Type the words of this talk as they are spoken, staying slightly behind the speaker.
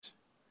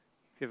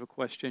if you have a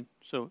question.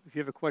 So if you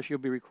have a question, you'll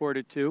be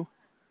recorded too.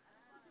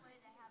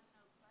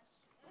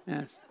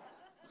 Yes,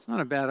 it's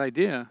not a bad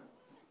idea.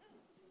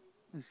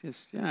 It's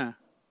just, yeah,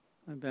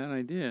 not a bad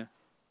idea.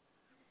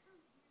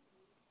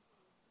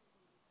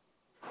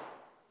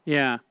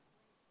 Yeah,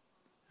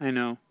 I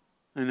know.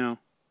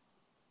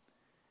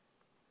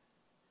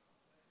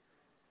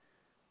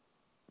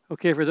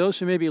 Okay, for those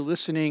who may be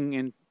listening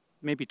in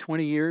maybe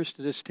 20 years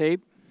to this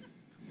tape,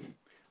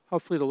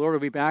 hopefully the Lord will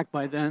be back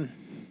by then.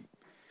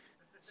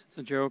 It's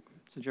a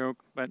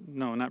joke, but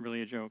no, not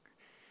really a joke.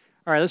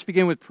 All right, let's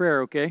begin with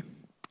prayer, okay?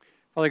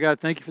 Father God,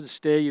 thank you for this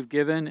day you've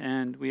given,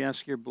 and we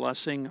ask your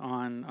blessing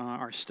on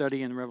our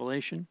study in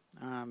Revelation.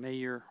 May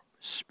your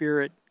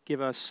Spirit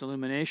give us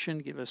illumination,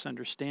 give us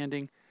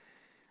understanding.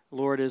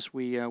 Lord, as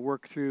we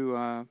work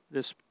through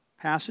this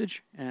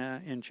passage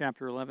in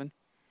chapter 11,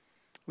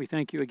 we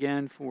thank you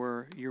again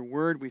for your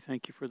word. We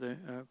thank you for the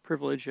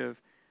privilege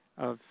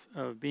of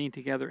being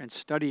together and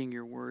studying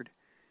your word.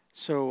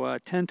 So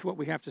tend to what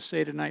we have to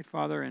say tonight,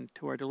 Father, and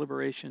to our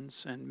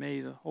deliberations, and may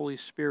the Holy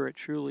Spirit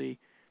truly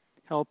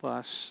help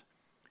us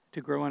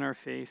to grow in our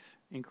faith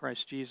in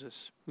Christ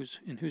Jesus,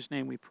 in whose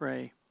name we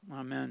pray.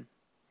 Amen.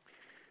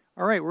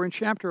 All right, we're in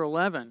chapter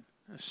 11.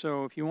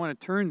 So if you want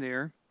to turn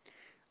there,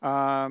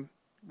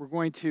 we're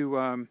going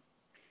to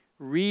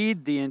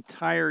read the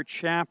entire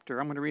chapter.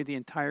 I'm going to read the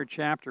entire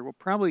chapter. We'll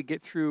probably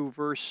get through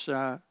verse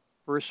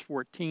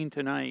 14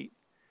 tonight,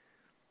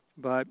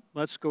 but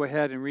let's go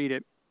ahead and read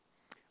it.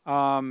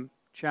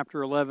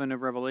 Chapter 11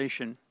 of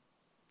Revelation.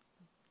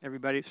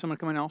 Everybody, someone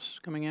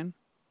coming in?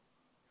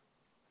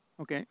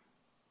 Okay,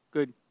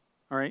 good.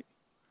 All right.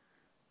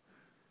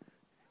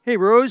 Hey,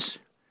 Rose.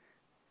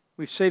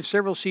 We've saved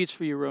several seats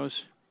for you,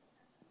 Rose.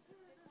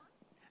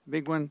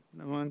 Big one,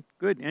 the one.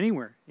 Good,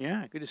 anywhere.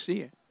 Yeah, good to see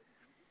you.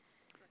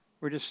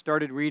 We're just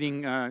started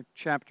reading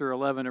chapter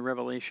 11 of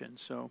Revelation,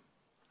 so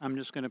I'm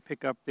just going to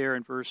pick up there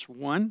in verse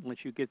 1.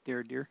 Let you get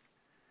there, dear.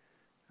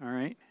 All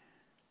right.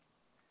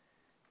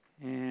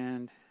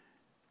 And,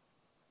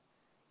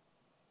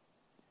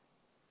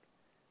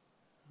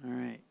 all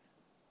right.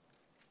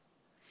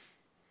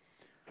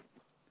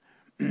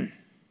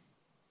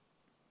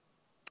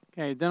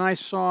 Okay, then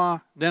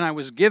I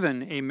was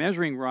given a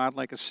measuring rod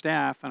like a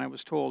staff, and I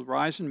was told,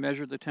 rise and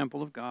measure the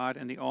temple of God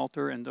and the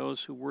altar and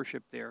those who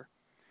worship there.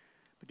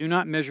 But do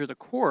not measure the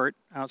court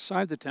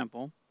outside the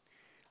temple.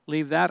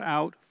 Leave that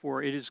out,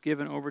 for it is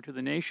given over to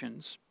the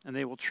nations, and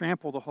they will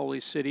trample the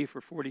holy city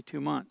for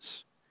 42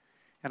 months.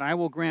 And I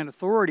will grant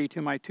authority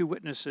to my 2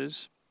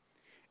 witnesses,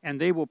 and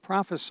they will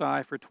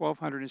prophesy for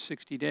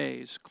 1,260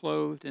 days,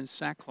 clothed in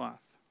sackcloth.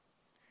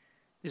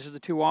 These are the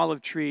 2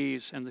 olive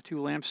trees and the 2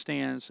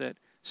 lampstands that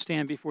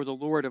stand before the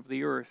Lord of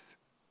the earth.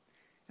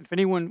 And if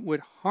anyone would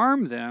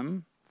harm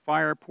them,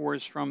 fire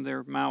pours from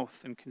their mouth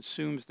and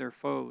consumes their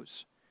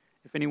foes.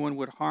 If anyone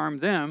would harm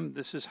them,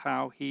 this is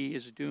how he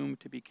is doomed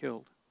to be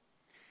killed.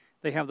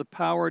 They have the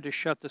power to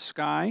shut the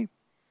sky,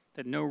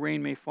 that no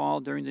rain may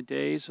fall during the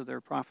days of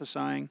their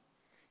prophesying,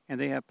 and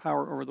they have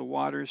power over the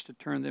waters to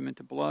turn them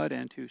into blood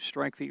and to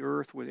strike the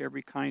earth with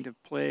every kind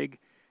of plague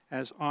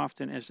as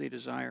often as they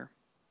desire.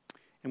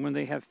 And when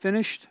they have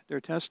finished their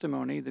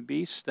testimony, the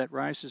beast that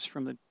rises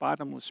from the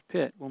bottomless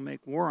pit will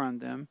make war on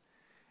them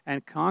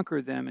and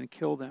conquer them and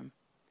kill them.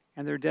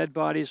 And their dead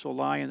bodies will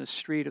lie in the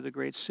street of the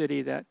great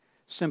city that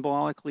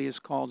symbolically is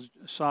called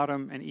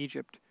Sodom and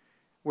Egypt,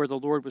 where the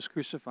Lord was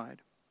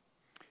crucified.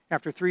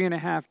 After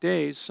 3.5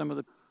 days,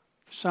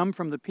 some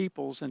from the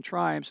peoples and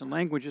tribes and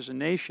languages and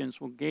nations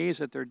will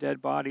gaze at their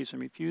dead bodies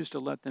and refuse to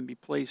let them be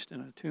placed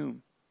in a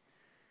tomb.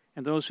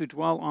 And those who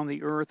dwell on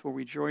the earth will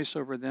rejoice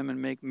over them and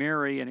make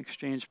merry and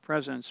exchange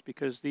presents,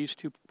 because these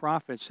 2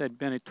 prophets had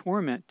been a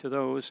torment to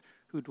those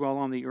who dwell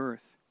on the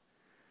earth.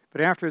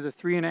 But after the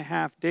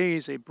 3.5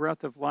 days, a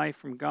breath of life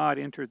from God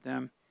entered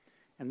them,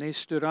 and they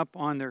stood up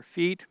on their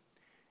feet,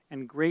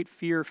 and great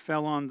fear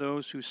fell on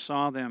those who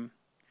saw them.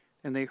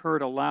 And they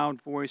heard a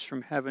loud voice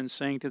from heaven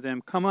saying to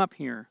them, come up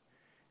here.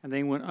 And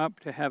they went up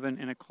to heaven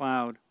in a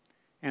cloud,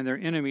 and their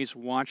enemies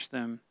watched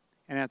them.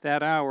 And at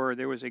that hour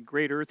there was a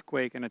great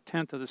earthquake, and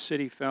 1/10 of the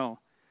city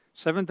fell.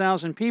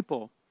 7,000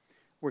 people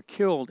were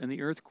killed in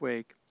the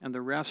earthquake, and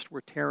the rest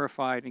were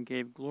terrified and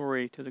gave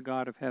glory to the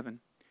God of heaven.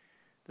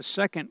 The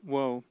second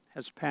woe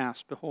has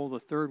passed. Behold, the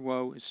third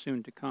woe is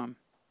soon to come.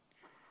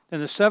 Then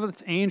the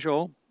 7th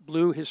angel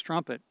blew his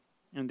trumpet,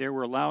 and there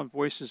were loud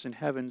voices in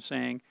heaven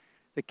saying,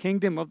 the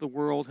kingdom of the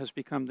world has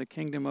become the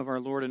kingdom of our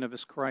Lord and of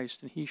his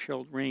Christ, and he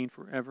shall reign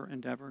forever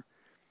and ever.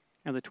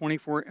 And the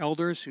 24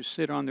 elders who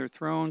sit on their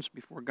thrones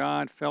before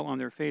God fell on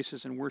their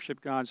faces and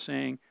worshiped God,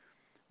 saying,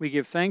 we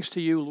give thanks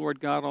to you, Lord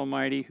God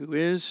Almighty, who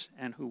is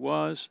and who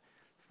was,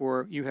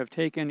 for you have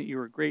taken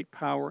your great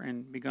power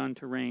and begun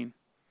to reign.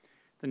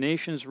 The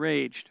nations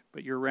raged,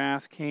 but your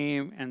wrath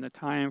came, and the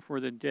time for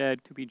the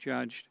dead to be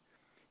judged,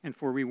 and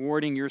for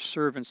rewarding your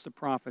servants, the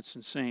prophets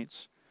and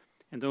saints,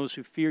 and those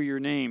who fear your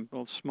name,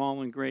 both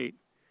small and great,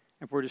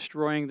 and for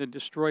destroying the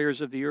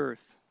destroyers of the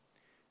earth.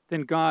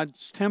 Then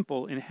God's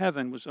temple in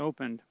heaven was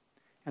opened,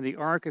 and the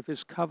ark of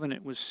his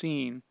covenant was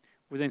seen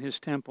within his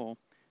temple.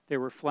 There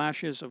were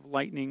flashes of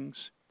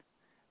lightnings,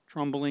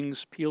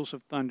 tremblings, peals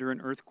of thunder, an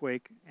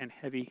earthquake, and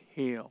heavy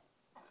hail.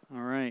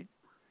 All right.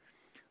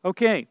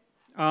 Okay.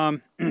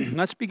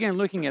 Let's begin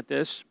looking at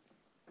this.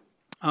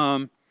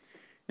 Now,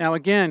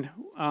 again,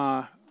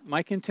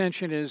 my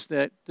contention is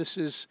that this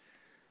is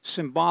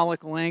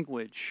symbolic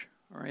language.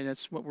 All right,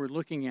 that's what we're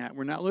looking at.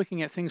 We're not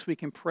looking at things we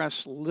can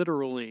press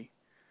literally.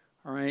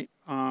 All right.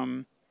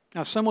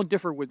 Now, some will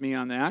differ with me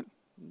on that,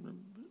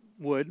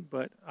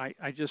 but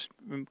I just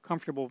am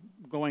comfortable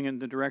going in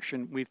the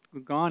direction we've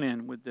gone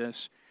in with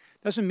this.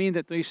 Doesn't mean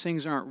that these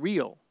things aren't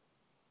real.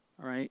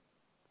 All right.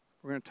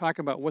 We're going to talk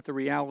about what the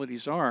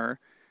realities are,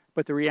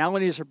 but the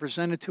realities are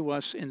presented to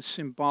us in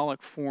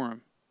symbolic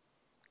form.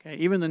 Okay,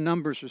 even the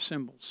numbers are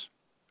symbols.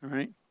 All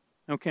right.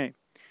 Okay.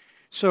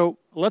 So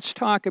let's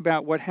talk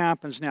about what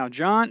happens now.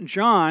 John,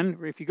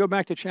 if you go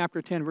back to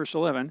chapter 10, verse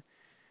 11,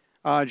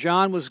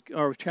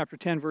 chapter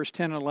 10, verse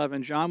 10 and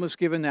 11, John was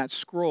given that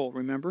scroll,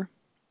 remember?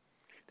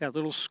 That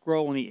little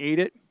scroll, and he ate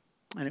it,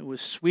 and it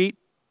was sweet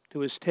to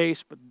his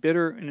taste, but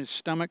bitter in his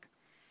stomach.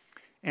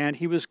 And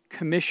he was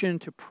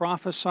commissioned to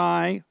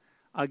prophesy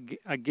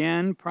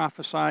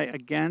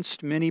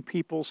against many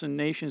peoples and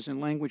nations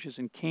and languages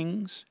and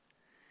kings.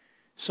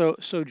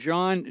 So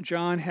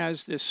John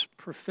has this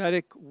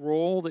prophetic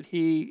role that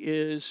he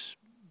is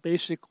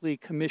basically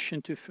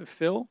commissioned to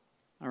fulfill.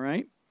 All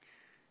right?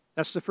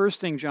 That's the first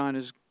thing John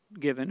is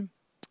given.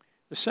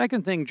 The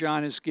second thing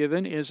John is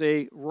given is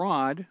a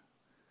rod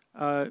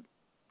to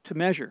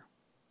measure.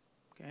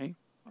 Okay?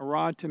 A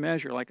rod to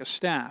measure, like a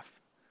staff.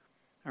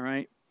 All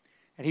right?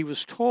 And he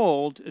was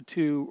told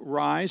to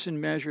rise and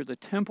measure the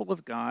temple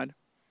of God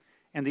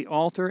and the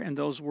altar and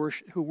those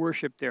who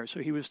worship there.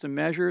 So he was to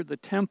measure the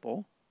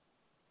temple,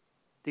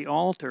 the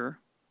altar,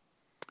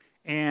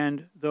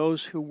 and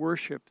those who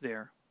worship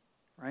there,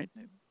 right?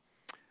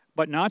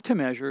 But not to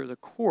measure the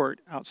court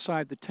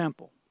outside the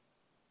temple.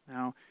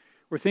 Now,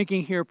 we're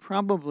thinking here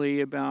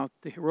probably about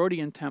the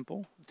Herodian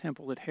temple, the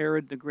temple that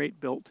Herod the Great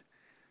built,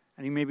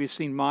 and you maybe have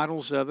seen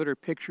models of it or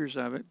pictures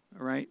of it,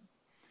 all right?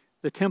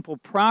 The temple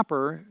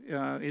proper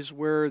is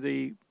where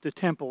the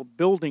temple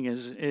building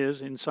is.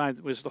 Inside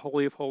was the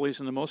Holy of Holies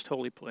and the Most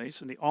Holy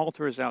Place, and the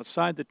altar is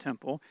outside the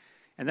temple.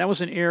 And that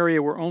was an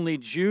area where only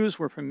Jews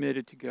were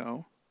permitted to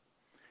go.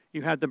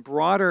 You had the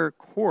broader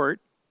court,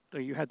 so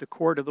you had the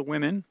court of the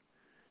women,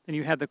 then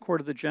you had the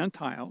court of the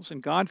Gentiles,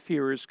 and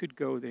God-fearers could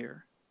go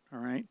there. All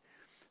right.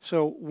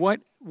 So what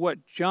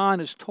John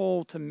is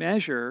told to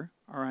measure,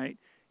 all right,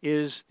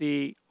 is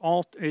the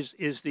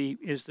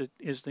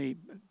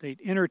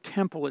inner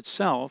temple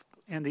itself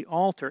and the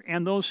altar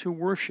and those who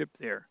worship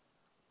there.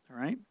 All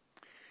right.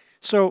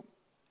 So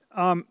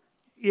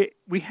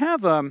we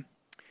have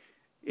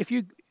if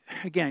you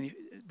again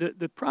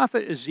the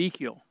prophet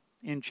Ezekiel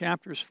in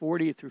chapters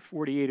 40 through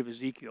 48 of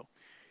Ezekiel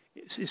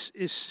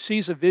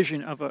sees a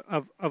vision of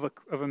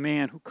a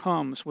man who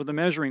comes with a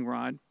measuring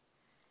rod,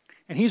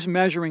 and he's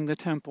measuring the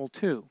temple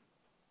too.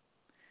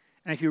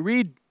 And if you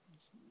read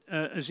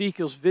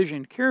Ezekiel's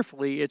vision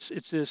carefully, it's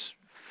this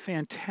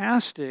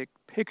fantastic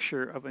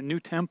picture of a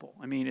new temple.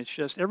 I mean, it's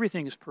just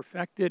everything is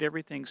perfected,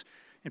 everything's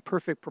in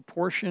perfect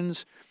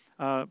proportions,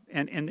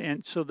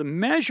 and so the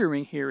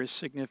measuring here is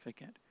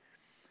significant.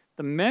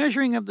 The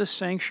measuring of the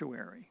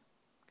sanctuary,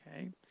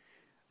 okay,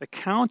 the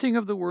counting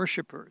of the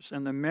worshipers,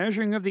 and the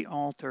measuring of the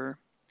altar,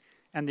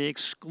 and the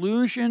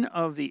exclusion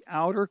of the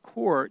outer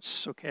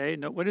courts. Okay,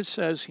 note what it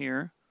says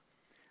here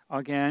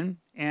again.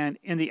 And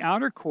in the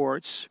outer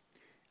courts,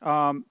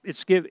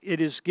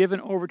 it is given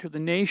over to the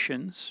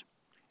nations,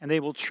 and they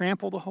will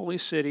trample the holy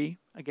city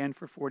again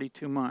for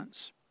 42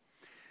 months.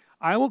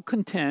 I will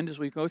contend, as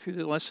we go through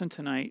the lesson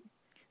tonight,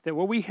 that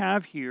what we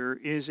have here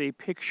is a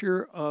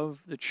picture of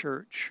the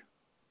church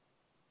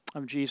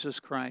of Jesus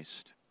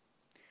Christ.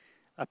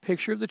 A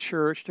picture of the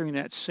church during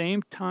that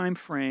same time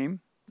frame,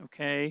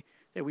 okay,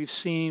 that we've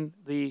seen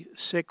the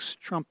 6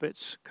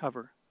 trumpets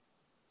cover.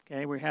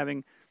 Okay,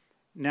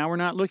 now we're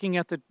not looking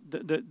at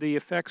the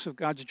effects of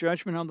God's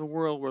judgment on the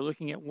world. We're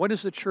looking at what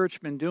has the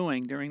church been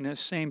doing during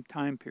this same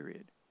time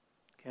period.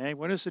 Okay,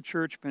 what has the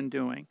church been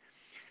doing?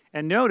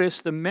 And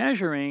notice the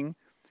measuring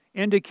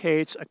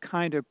indicates a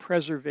kind of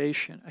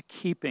preservation, a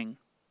keeping,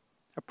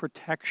 a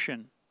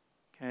protection.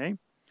 Okay,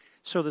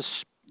 so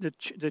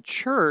the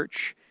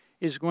church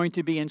is going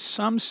to be in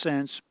some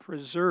sense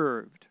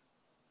preserved.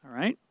 All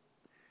right,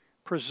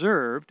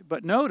 preserved.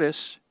 But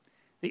notice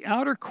the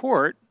outer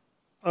court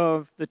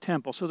of the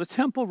temple. So the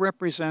temple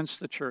represents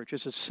the church.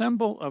 It's a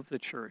symbol of the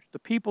church, the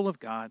people of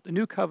God, the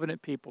new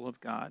covenant people of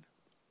God.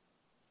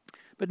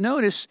 But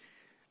notice,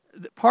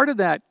 part of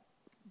that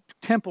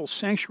temple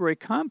sanctuary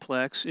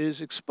complex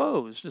is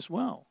exposed as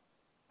well.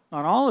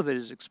 Not all of it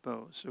is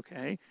exposed,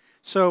 okay?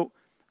 So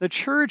the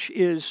church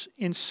is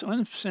in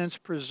some sense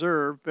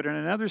preserved, but in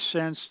another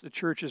sense, the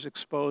church is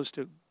exposed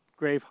to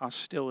grave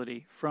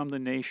hostility from the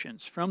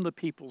nations, from the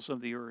peoples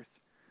of the earth,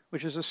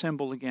 which is a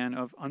symbol, again,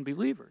 of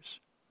unbelievers.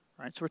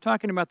 Right? So we're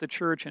talking about the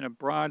church in a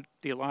broad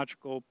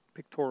theological,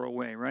 pictorial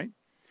way, right?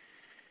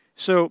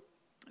 So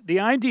the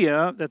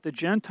idea that the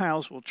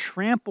Gentiles will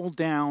trample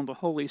down the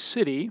holy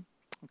city,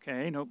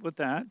 okay, note with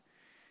that,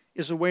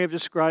 is a way of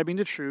describing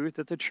the truth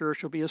that the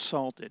church will be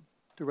assaulted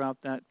throughout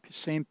that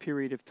same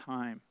period of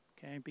time,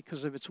 okay,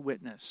 because of its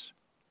witness.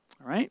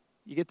 All right?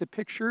 You get the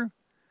picture?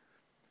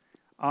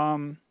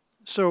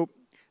 So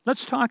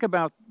let's talk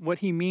about what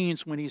he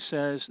means when he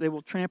says they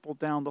will trample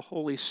down the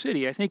holy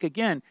city. I think,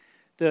 again,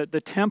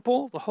 the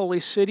temple, the holy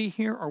city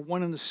here are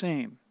one and the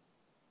same.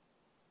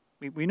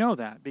 We know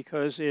that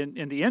because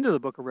in the end of the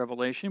book of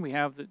Revelation, we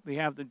have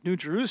the New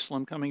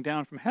Jerusalem coming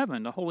down from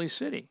heaven, the holy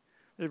city.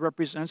 It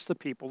represents the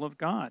people of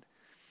God.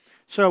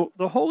 So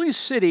the holy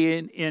city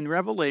in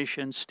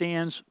Revelation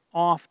stands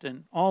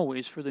often,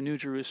 always, for the New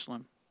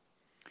Jerusalem,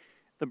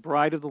 the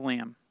bride of the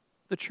Lamb,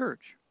 the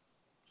church.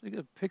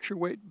 So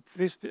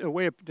a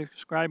way of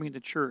describing the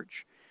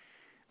church.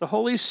 The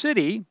holy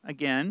city,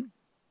 again,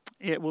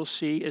 it will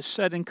see, is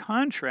set in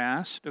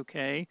contrast,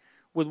 okay,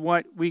 with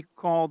what we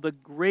call the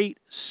great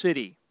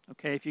city.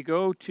 Okay, if you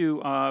go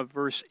to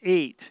verse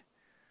 8,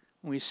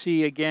 we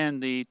see again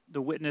the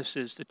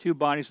witnesses, the two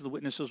bodies of the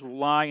witnesses will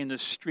lie in the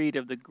street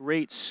of the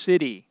great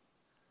city.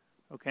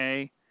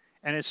 Okay,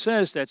 and it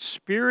says that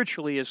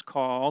spiritually is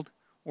called,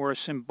 or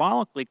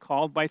symbolically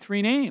called, by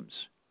three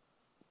names.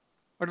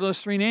 What are those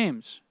three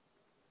names?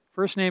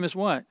 First name is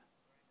what?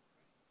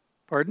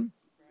 Pardon?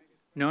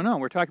 No,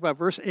 we're talking about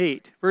verse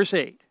 8. Verse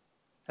 8.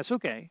 That's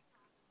okay.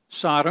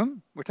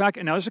 Sodom. We're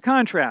talking, now there's a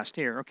contrast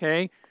here,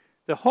 okay?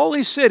 The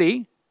holy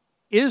city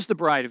is the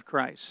bride of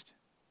Christ.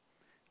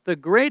 The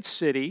great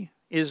city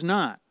is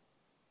not.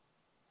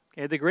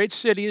 Okay, the great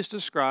city is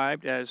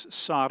described as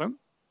Sodom,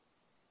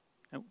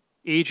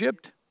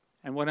 Egypt,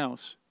 and what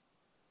else?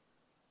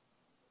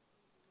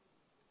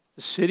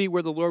 The city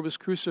where the Lord was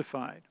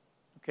crucified.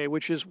 Okay,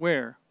 which is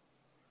where?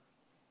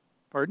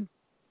 Pardon?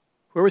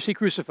 Where was he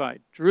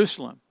crucified?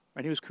 Jerusalem.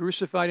 Right? He was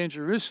crucified in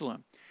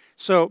Jerusalem.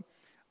 So,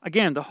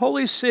 again, the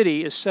holy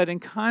city is set in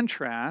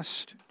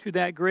contrast to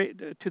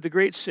the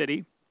great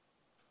city.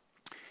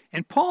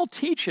 And Paul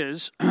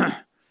teaches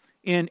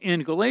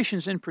in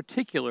Galatians in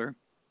particular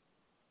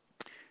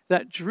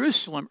that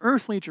Jerusalem,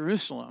 earthly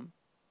Jerusalem,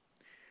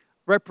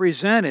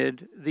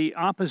 represented the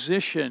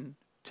opposition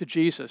to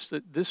Jesus.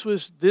 That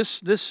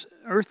this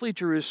earthly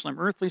Jerusalem,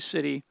 earthly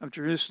city of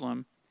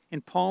Jerusalem in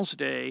Paul's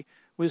day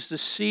was the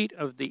seat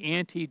of the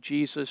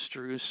anti-Jesus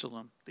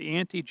Jerusalem, the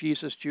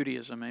anti-Jesus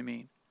Judaism, I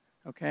mean.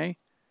 Okay?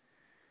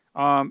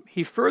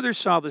 He further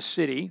saw the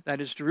city, that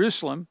is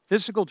Jerusalem,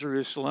 physical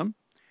Jerusalem,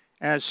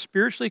 as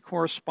spiritually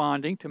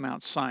corresponding to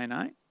Mount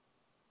Sinai,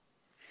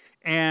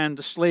 and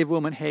the slave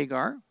woman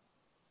Hagar,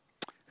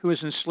 who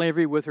is in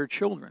slavery with her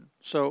children.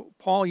 So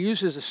Paul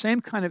uses the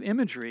same kind of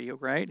imagery,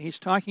 right? He's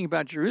talking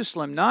about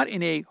Jerusalem not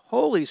in a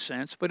holy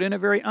sense, but in a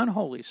very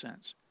unholy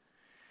sense.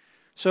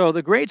 So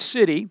the great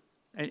city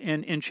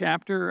in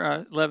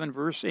chapter 11,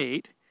 verse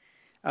 8,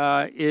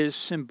 is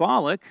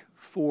symbolic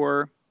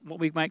for what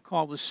we might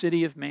call the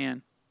city of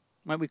man,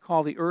 what we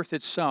call the earth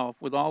itself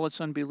with all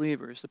its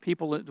unbelievers, the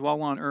people that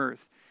dwell on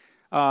earth.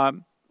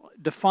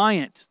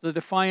 The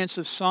defiance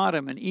of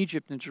Sodom and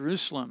Egypt and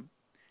Jerusalem,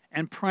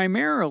 and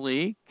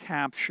primarily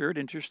captured,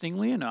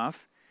 interestingly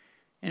enough,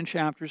 in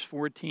chapters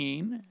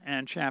 14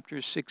 and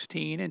chapters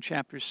 16 and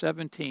chapter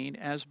 17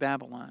 as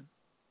Babylon.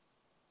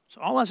 So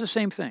all that's the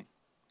same thing,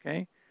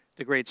 okay?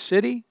 The great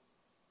city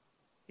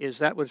is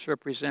that which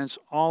represents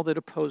all that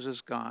opposes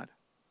God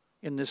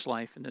in this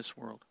life, in this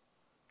world,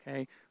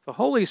 okay? The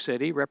holy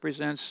city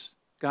represents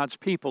God's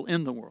people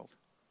in the world.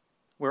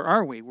 Where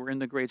are we? We're in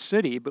the great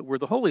city, but we're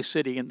the holy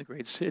city in the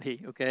great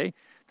city, okay?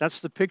 That's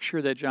the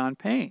picture that John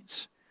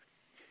paints.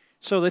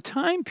 So the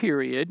time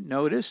period,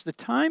 notice, the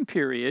time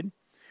period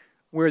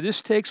where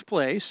this takes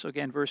place,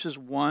 again, verses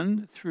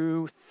 1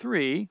 through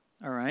 3,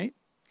 all right?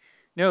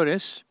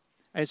 Notice,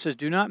 it says,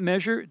 do not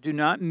measure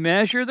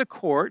the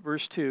court,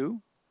 verse 2,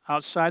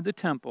 outside the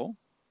temple.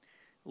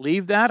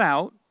 Leave that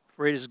out,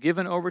 for it is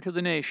given over to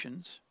the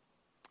nations,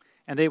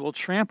 and they will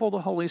trample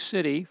the holy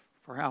city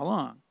for how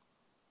long?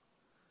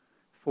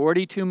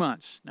 42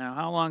 months. Now,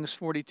 how long is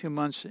 42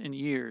 months in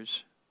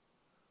years?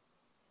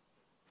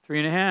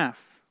 3.5.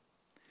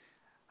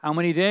 How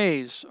many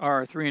days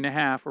are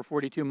 3.5 or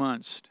 42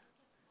 months?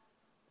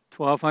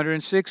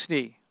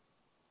 1,260.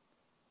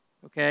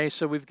 Okay,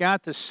 so we've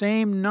got the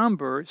same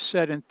number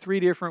set in three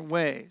different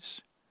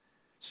ways.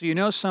 So you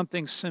know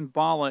something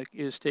symbolic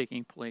is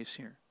taking place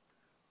here.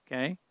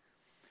 Okay?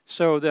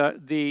 So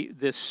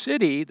the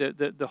city,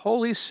 the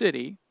holy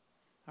city,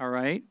 all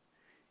right,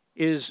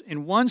 is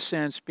in one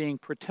sense being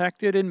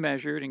protected and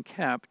measured and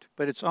kept,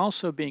 but it's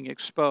also being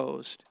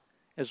exposed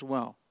as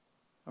well.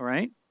 All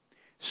right?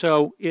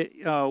 So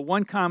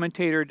one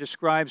commentator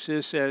describes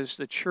this as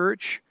the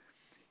church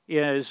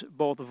is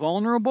both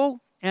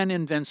vulnerable and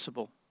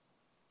invincible.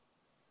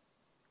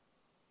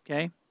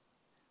 Okay?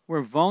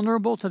 We're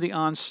vulnerable to the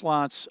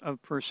onslaughts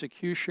of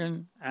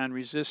persecution and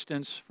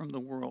resistance from the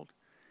world.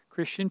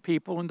 Christian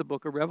people in the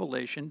book of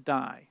Revelation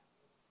die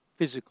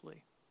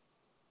physically.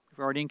 We've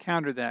already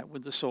encountered that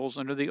with the souls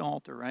under the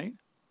altar, right?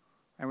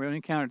 I already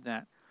encountered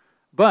that.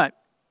 But,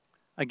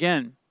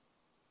 again,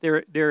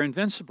 they're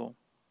invincible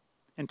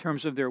in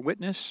terms of their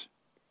witness,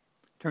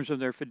 in terms of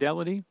their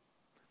fidelity,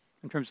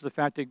 in terms of the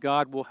fact that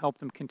God will help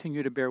them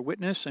continue to bear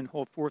witness and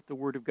hold forth the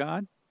Word of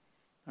God.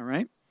 All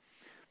right?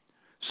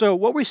 So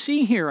what we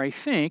see here, I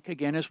think,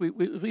 again, as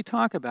we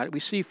talk about it, we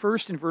see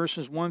first in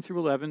verses 1 through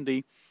 11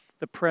 the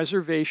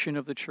preservation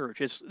of the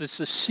church. It's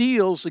the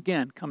seals,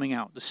 again, coming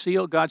out. The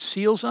seal, God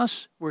seals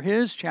us. We're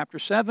His, chapter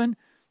 7.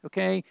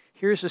 Okay?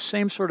 Here's the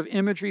same sort of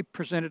imagery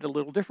presented a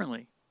little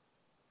differently.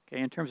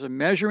 Okay? In terms of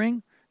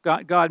measuring,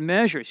 God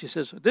measures. He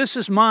says, this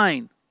is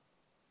mine.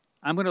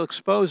 I'm going to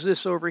expose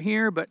this over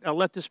here, but I'll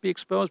let this be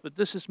exposed, but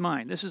this is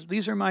mine.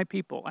 These are my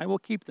people. I will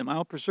keep them. I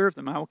will preserve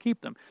them. I will keep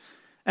them.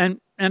 And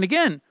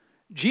again,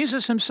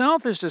 Jesus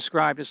Himself is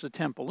described as the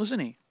temple, isn't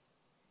He?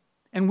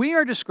 And we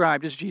are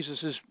described as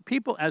Jesus'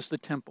 people as the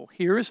temple.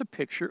 Here is a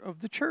picture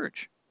of the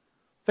church.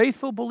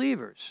 Faithful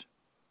believers.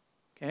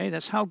 Okay,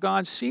 that's how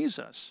God sees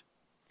us.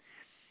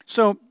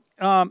 So,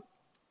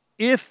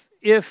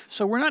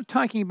 so we're not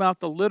talking about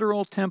the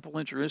literal temple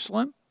in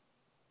Jerusalem.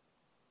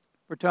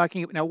 We're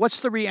talking, now what's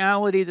the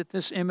reality that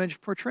this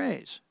image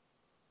portrays?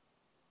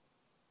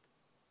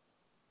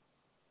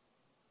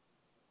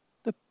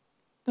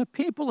 The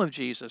people of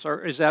Jesus.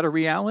 Is that a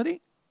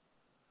reality?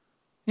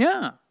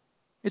 Yeah,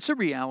 it's a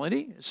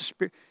reality.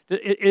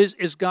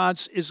 Is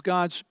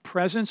God's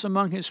presence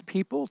among His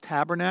people,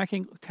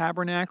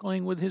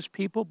 tabernacling with His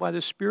people by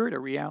the Spirit, a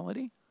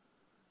reality?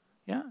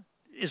 Yeah.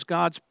 Is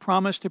God's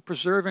promise to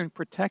preserve and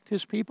protect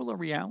His people a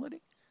reality?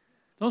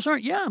 Those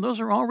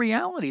are all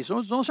realities.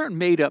 Those aren't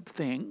made-up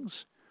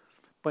things.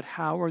 But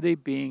how are they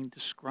being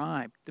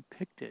described,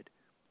 depicted,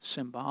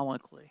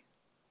 symbolically?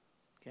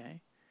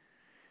 Okay?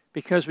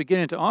 Because we get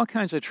into all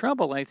kinds of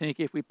trouble, I think,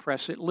 if we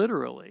press it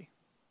literally.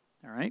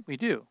 All right? We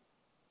do.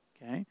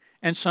 Okay?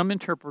 And some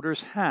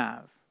interpreters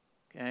have.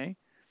 Okay?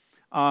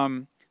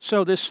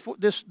 So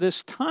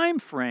this time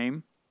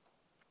frame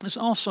is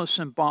also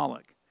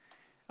symbolic.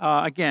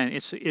 Again,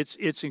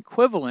 it's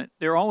equivalent.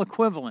 They're all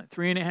equivalent.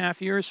 3.5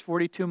 years,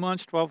 42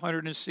 months,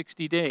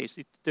 1,260 days.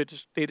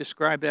 They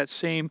describe that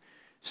same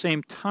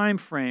time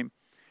frame.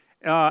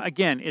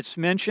 Again, it's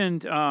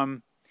mentioned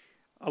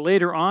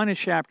later on in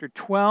chapter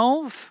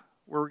 12.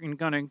 We're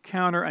going to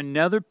encounter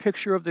another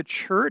picture of the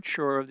church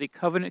or of the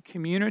covenant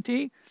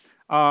community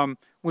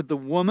with the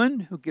woman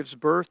who gives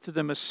birth to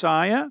the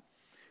Messiah.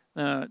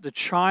 The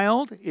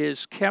child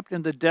is kept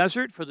in the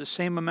desert for the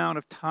same amount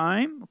of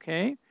time.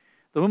 Okay.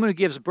 The woman who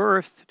gives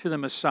birth to the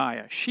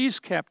Messiah, she's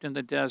kept in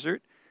the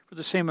desert for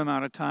the same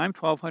amount of time,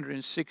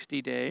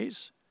 1,260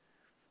 days.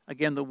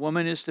 Again, the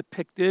woman is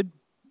depicted,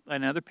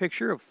 another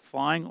picture of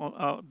flying,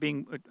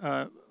 being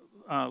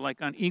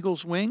like on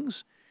eagle's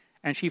wings,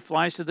 and she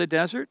flies to the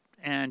desert,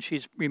 and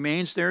she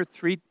remains there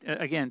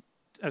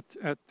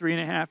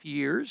 3.5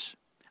 years,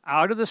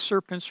 out of the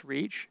serpent's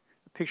reach.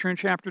 The picture in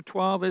chapter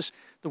 12 is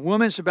the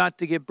woman's about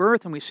to give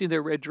birth, and we see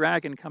the red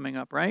dragon coming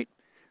up, right,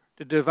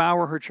 to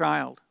devour her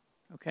child.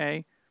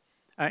 Okay,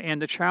 and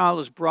the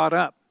child is brought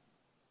up,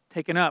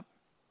 taken up,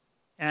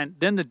 and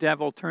then the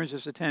devil turns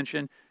his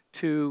attention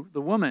to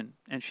the woman,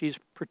 and she's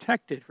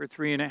protected for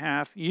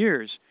 3.5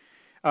 years.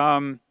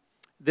 Then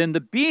the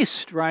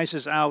beast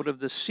rises out of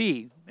the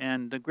sea,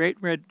 and the great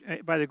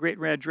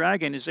red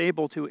dragon is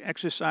able to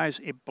exercise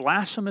a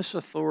blasphemous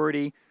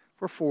authority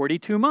for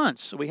 42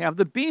 months. So we have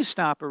the beast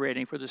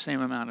operating for the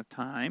same amount of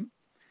time.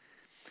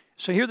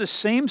 So here the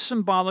same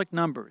symbolic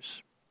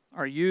numbers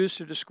are used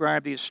to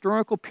describe the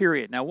historical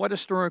period. Now, what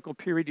historical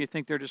period do you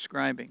think they're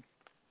describing?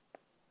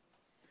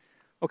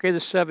 Okay, the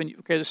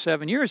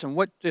 7 years. And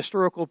what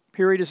historical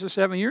period is the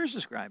 7 years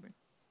describing?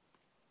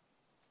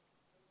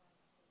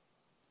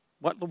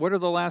 What are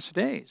the last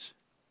days?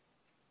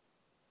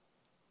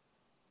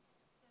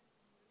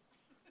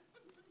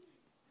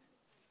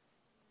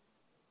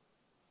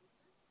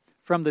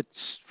 From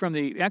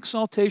the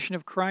exaltation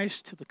of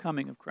Christ to the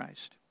coming of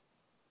Christ.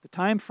 The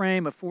time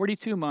frame of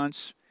 42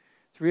 months,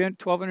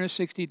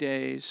 1,260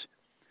 days,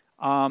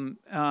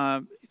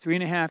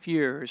 3.5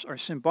 years are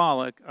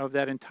symbolic of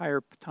that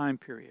entire time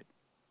period.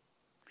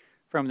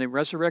 From the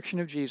resurrection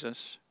of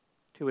Jesus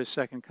to His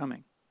second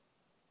coming.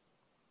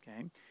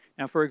 Okay.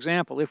 Now, for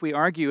example, if we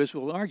argue, as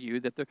we'll argue,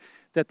 that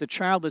the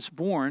child that's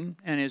born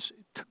and is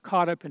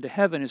caught up into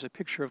heaven is a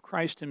picture of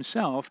Christ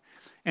Himself,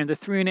 and the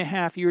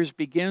 3.5 years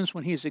begins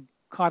when He's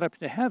caught up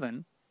to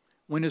heaven,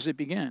 when does it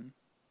begin?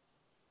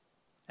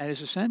 At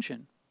His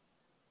ascension.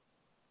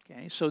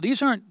 Okay, so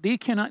these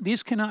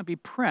cannot be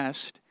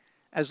pressed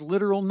as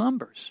literal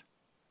numbers.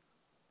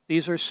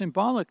 These are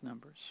symbolic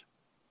numbers.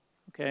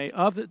 Okay,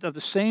 of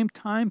the same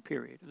time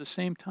period, of the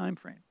same time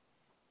frame.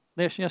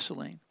 Yes,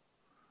 Elaine.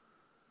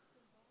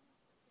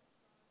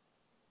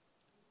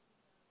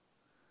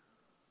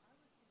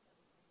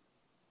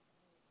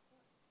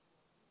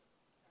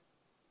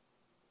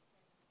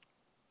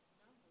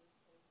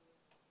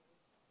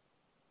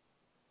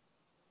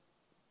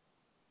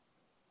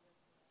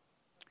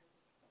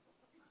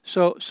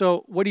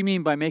 So what do you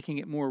mean by making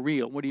it more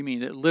real? What do you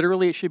mean? That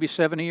literally it should be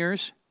 70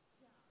 years?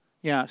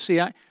 Yeah, see,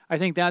 I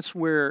think that's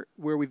where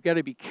we've got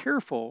to be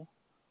careful,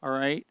 all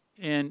right,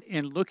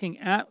 in looking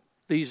at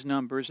these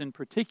numbers in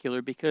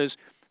particular, because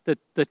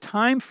the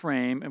time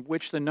frame in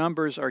which the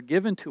numbers are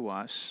given to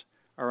us,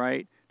 all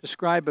right,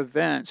 describe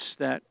events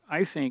that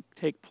I think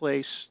take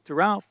place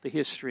throughout the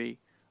history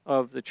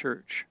of the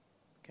church,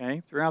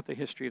 okay, throughout the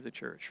history of the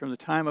church, from the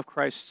time of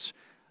Christ's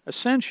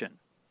ascension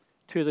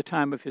to the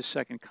time of his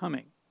second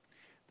coming.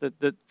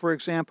 For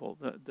example,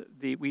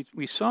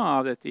 we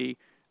saw that the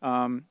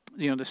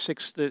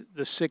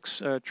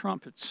six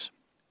trumpets.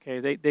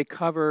 Okay, they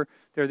cover.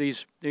 They're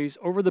these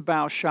over the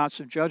bow shots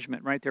of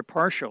judgment, right? They're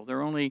partial.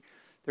 They're only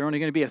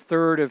going to be a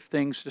third of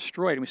things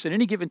destroyed. And we said, at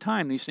any given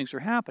time, these things are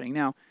happening.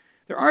 Now,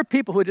 there are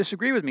people who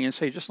disagree with me and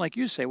say, just like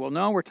you say, well,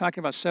 no, we're talking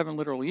about 7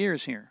 literal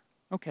years here.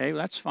 Okay,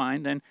 well, that's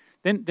fine. Then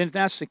if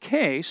that's the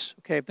case,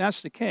 okay, if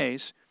that's the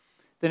case,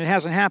 then it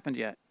hasn't happened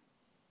yet.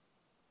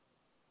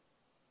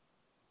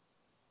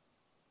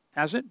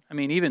 Has it? I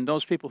mean, even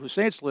those people who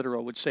say it's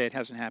literal would say it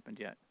hasn't happened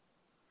yet.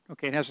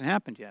 Okay, it hasn't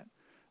happened yet.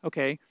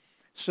 Okay,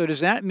 so does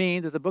that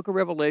mean that the book of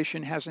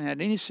Revelation hasn't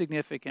had any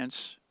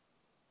significance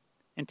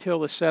until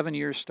the 7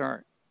 years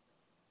start?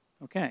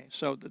 Okay,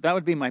 so that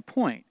would be my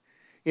point.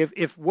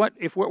 If what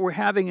we're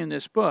having in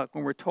this book,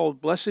 when we're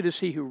told, blessed is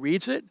he who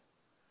reads it,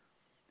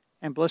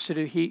 and blessed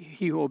is he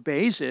who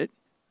obeys it,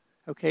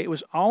 okay, it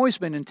was always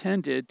been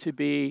intended to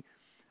be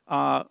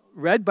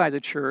read by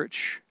the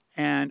church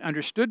and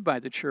understood by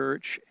the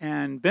church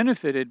and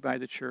benefited by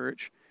the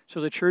church,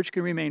 so the church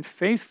can remain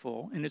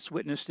faithful in its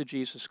witness to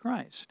Jesus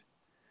Christ.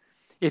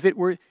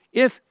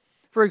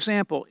 For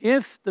example,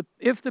 if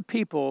the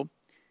people,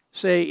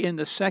 say in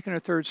the 2nd or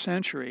 3rd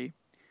century,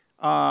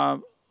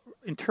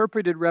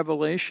 interpreted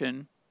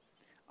Revelation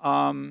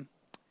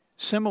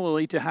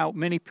similarly to how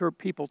many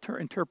people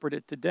interpret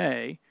it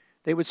today,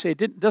 they would say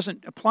it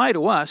doesn't apply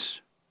to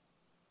us,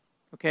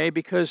 okay,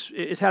 because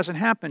it hasn't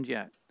happened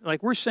yet.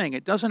 Like we're saying,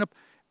 it doesn't.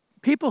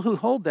 People who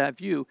hold that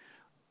view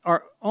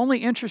are only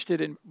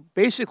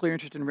basically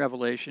interested in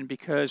Revelation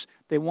because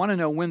they want to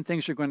know when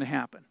things are going to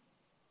happen,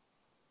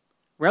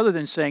 rather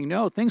than saying,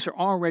 no, things are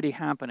already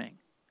happening.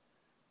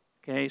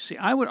 Okay, see,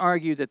 I would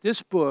argue that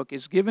this book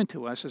is given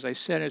to us, as I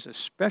said, as a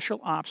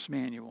special ops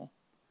manual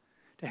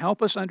to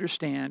help us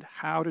understand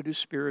how to do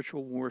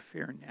spiritual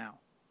warfare now.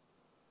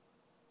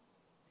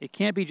 It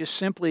can't be just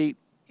simply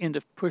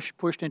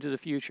pushed into the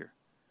future.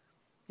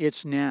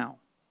 It's now.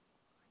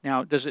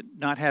 Now, does it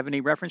not have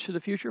any reference to the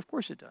future? Of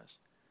course it does.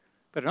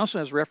 But it also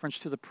has reference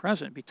to the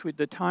present, between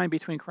the time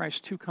between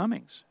Christ's 2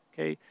 comings.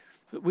 Okay,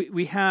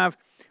 we have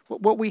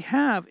what we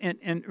have,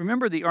 and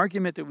remember the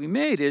argument that we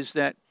made is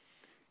that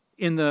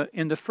in the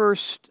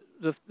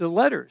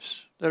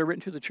letters that are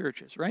written to the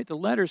churches, right? The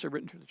letters are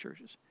written to the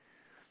churches.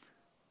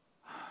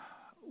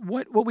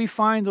 What we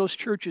find those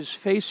churches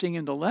facing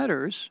in the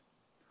letters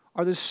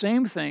are the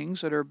same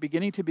things that are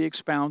beginning to be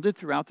expounded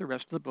throughout the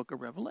rest of the book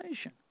of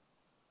Revelation.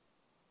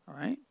 All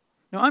right.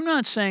 Now, I'm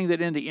not saying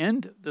that in the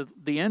end, to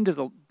the end of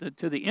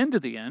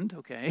the end,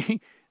 okay,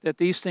 that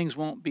these things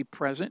won't be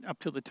present up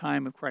to the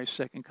time of Christ's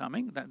second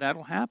coming.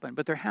 That'll happen,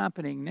 but they're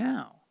happening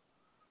now.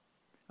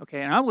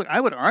 Okay, and I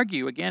would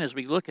argue again as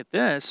we look at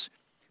this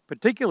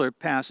particular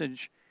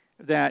passage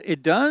that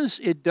it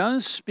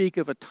does speak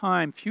of a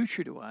time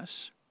future to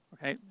us.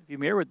 Okay, if you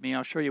bear with me,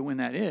 I'll show you when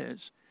that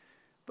is.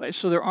 But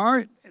so there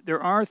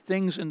are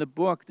things in the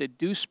book that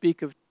do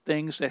speak of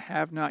things that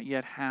have not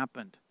yet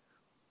happened.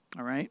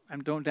 All right, I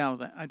don't doubt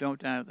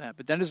that.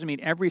 But that doesn't mean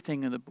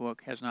everything in the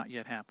book has not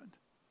yet happened.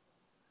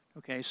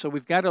 Okay, so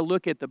we've got to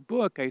look at the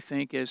book, I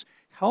think, as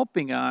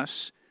helping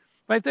us.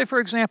 But for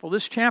example,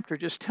 this chapter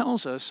just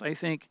tells us, I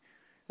think,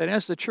 that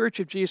as the Church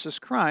of Jesus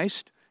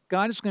Christ,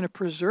 God is going to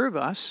preserve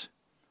us,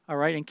 all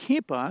right, and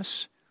keep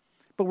us,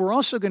 but we're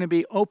also going to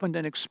be opened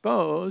and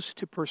exposed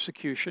to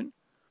persecution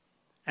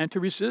and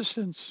to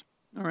resistance,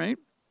 all right?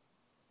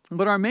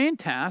 But our main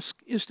task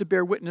is to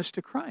bear witness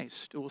to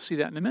Christ. We'll see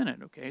that in a minute,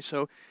 okay?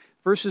 So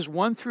verses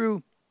 1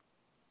 through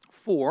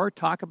 4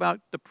 talk about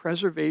the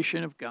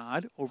preservation of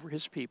God over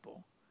his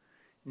people.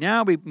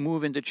 Now we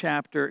move into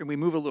chapter, and we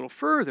move a little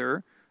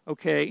further,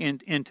 okay,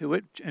 into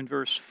it, in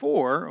verse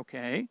 4,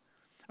 okay,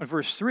 or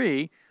verse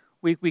 3,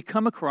 we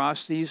come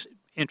across these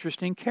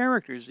interesting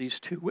characters, these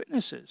 2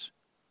 witnesses,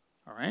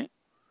 all right?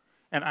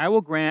 And I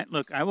will grant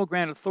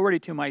authority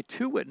to my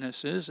 2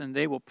 witnesses, and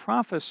they will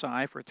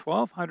prophesy for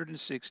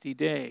 1,260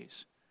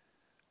 days.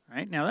 All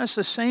right? Now that's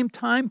the same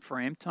time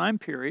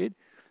period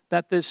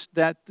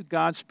that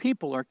God's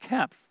people are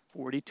kept,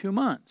 42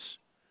 months.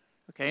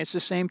 Okay, it's the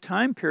same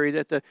time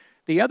period that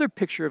the other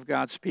picture of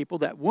God's people,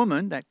 that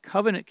woman, that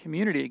covenant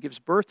community that gives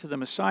birth to the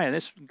Messiah,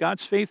 this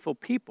God's faithful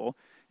people,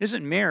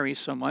 isn't Mary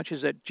so much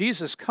as that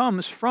Jesus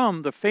comes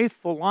from the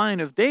faithful line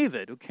of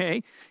David,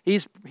 okay?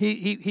 He's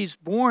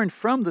born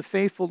from the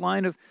faithful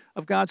line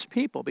of God's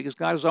people, because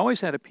God has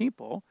always had a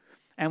people,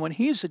 and when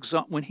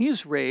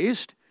he's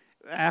raised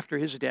after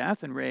his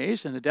death and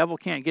raised, and the devil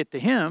can't get to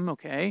him,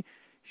 okay,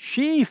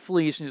 she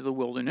flees into the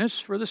wilderness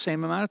for the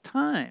same amount of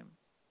time.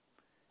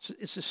 So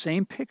it's the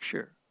same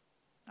picture,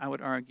 I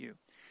would argue.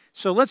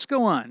 So let's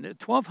go on.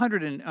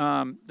 1200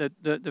 and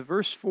the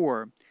verse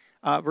 4.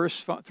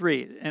 Verse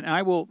 3, and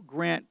I will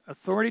grant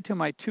authority to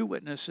my 2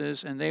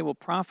 witnesses, and they will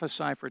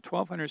prophesy for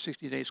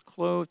 1,260 days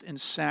clothed in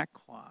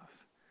sackcloth.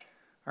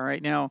 All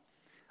right, now,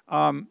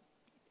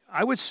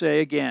 I would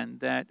say again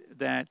that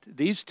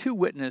these 2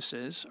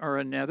 witnesses are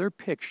another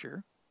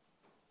picture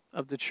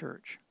of the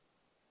church.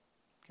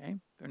 Okay,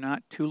 they're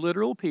not 2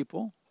 literal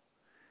people.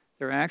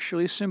 They're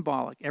actually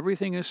symbolic.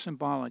 Everything is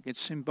symbolic.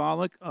 It's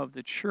symbolic of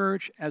the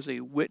church as a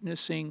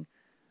witnessing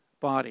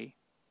body.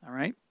 All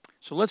right?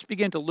 So let's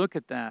begin to look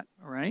at that.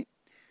 All right?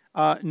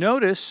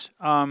 Notice,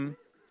 how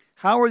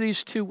are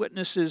these 2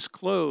 witnesses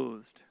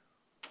clothed?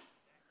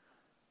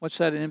 What's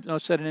that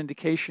an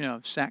indication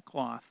of?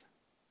 Sackcloth.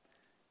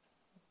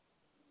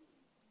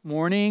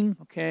 Mourning,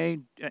 okay.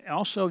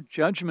 Also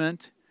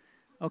judgment.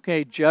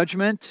 Okay,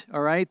 judgment.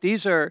 All right?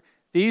 These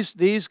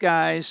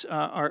guys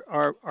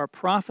are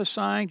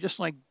prophesying just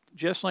like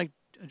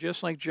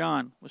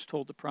John was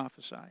told to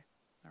prophesy.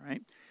 All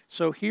right.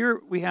 So here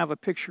we have a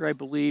picture, I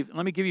believe.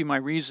 Let me give you my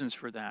reasons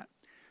for that.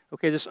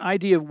 Okay, this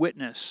idea of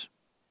witness,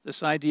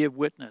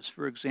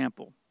 for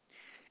example.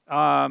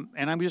 And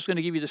I'm just going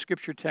to give you the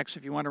scripture text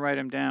if you want to write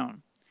them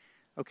down.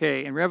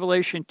 Okay, in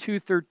Revelation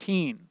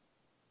 2:13.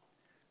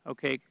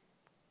 Okay,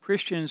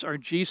 Christians are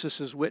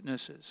Jesus'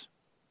 witnesses.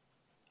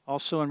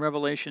 Also in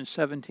Revelation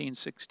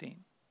 17:16.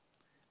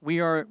 We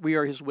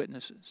are his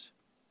witnesses.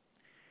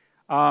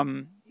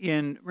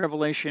 In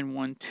Revelation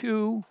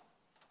 1:2,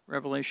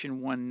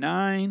 Revelation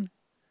 1:9,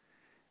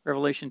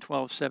 Revelation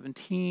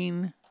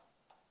 12:17,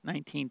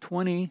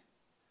 19:20,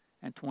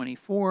 and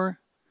 24,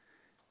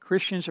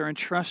 Christians are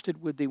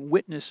entrusted with the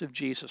witness of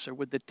Jesus, or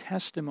with the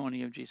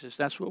testimony of Jesus.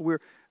 That's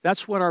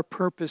what our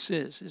purpose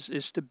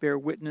is to bear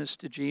witness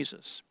to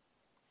Jesus.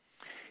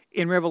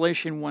 In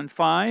Revelation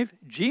 1:5,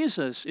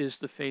 Jesus is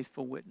the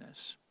faithful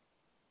witness.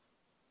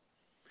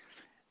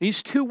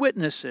 These 2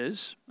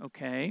 witnesses,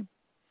 okay,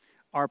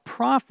 are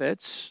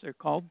prophets. They're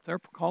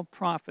called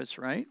prophets,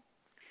 right?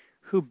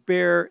 Who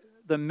bear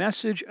the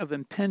message of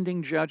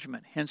impending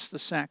judgment, hence the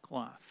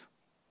sackcloth.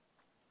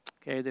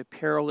 Okay, the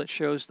apparel that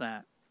shows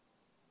that.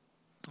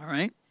 All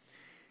right?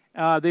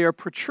 They are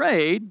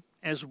portrayed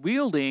as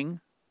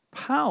wielding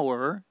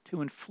power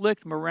to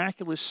inflict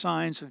miraculous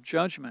signs of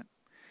judgment.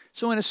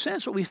 So in a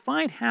sense, what we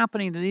find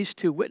happening to these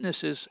 2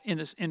 witnesses,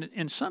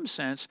 in some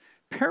sense,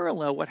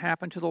 parallel what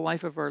happened to the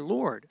life of our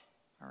Lord.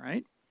 All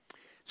right?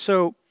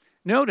 So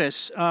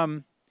notice,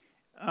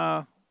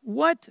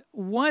 what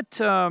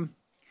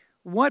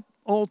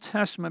Old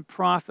Testament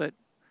prophet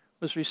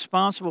was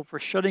responsible for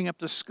shutting up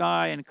the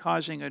sky and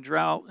causing a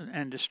drought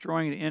and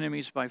destroying the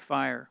enemies by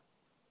fire?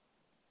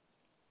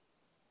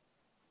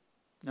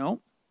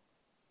 No.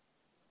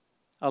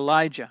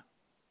 Elijah.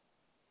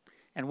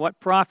 And what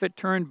prophet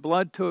turned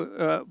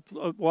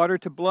water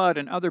to blood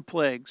and other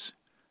plagues?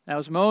 That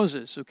was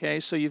Moses. Okay,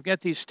 so you've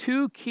got these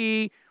 2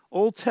 key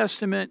Old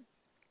Testament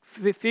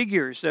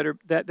figures that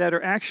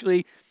are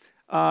actually,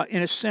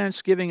 in a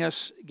sense, giving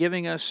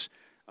us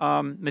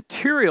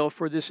material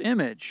for this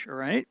image. All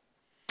right.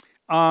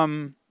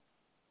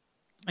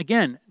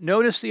 Again,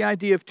 notice the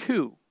idea of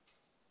 2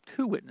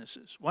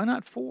 witnesses. Why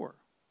not 4?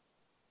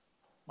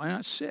 Why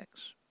not 6?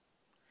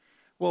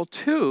 Well,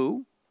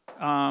 2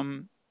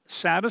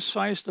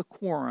 satisfies the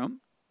quorum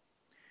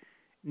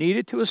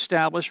needed to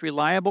establish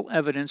reliable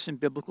evidence in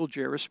biblical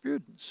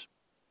jurisprudence.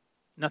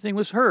 Nothing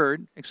was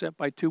heard except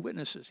by 2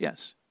 witnesses.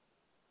 Yes.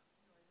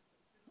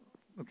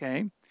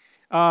 Okay.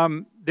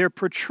 They're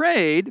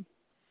portrayed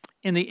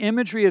in the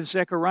imagery of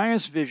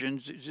Zechariah's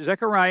vision.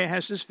 Zechariah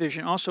has this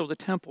vision also of the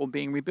temple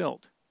being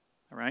rebuilt.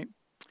 All right.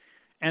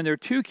 And there are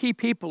 2 key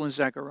people in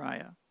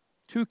Zechariah,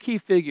 2 key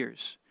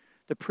figures,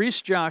 the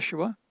priest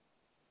Joshua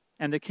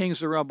and the king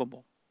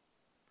Zerubbabel.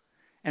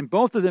 And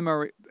both of them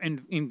are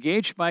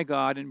engaged by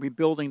God in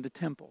rebuilding the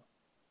temple.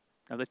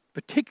 Now, the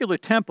particular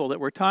temple that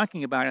we're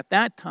talking about at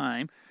that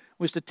time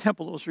was the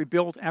temple that was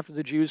rebuilt after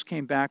the Jews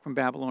came back from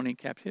Babylonian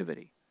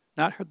captivity,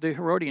 not the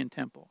Herodian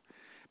temple.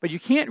 But you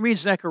can't read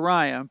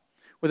Zechariah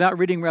without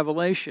reading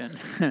Revelation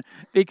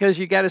because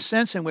you got a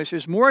sense in which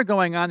there's more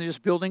going on than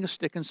just building a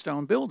stick and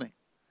stone building.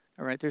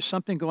 All right, there's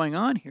something going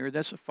on here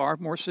that's of far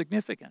more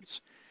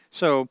significance.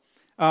 So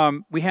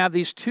we have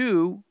these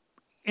 2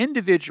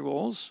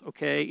 individuals,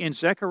 okay, in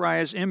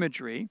Zechariah's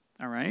imagery,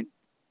 all right?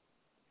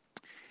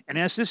 And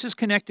as this is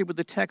connected with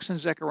the text in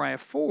Zechariah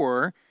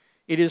 4,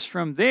 it is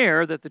from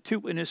there that the 2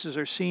 witnesses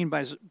are seen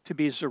to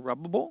be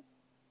Zerubbabel.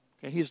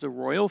 Okay, he's the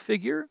royal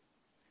figure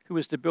who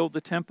is to build the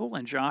temple,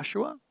 and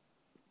Joshua,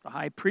 the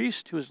high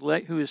priest, who is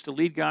to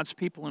lead God's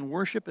people in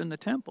worship in the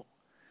temple.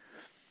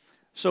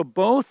 So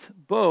both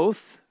are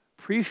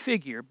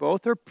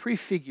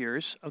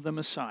prefigures of the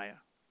Messiah.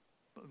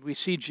 We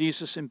see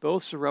Jesus in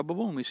both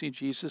Zerubbabel, and we see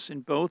Jesus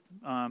in both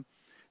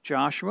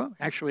Joshua.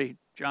 Actually,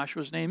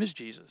 Joshua's name is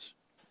Jesus.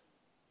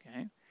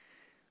 Okay,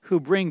 who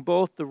bring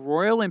both the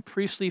royal and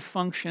priestly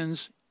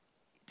functions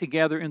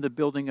together in the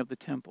building of the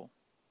temple.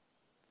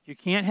 You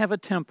can't have a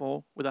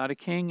temple without a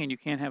king, and you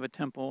can't have a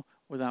temple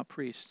without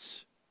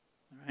priests.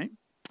 All right.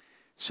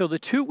 So the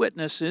 2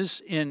 witnesses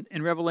in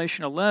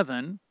Revelation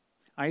 11,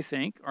 I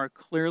think, are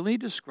clearly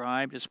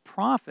described as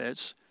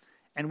prophets,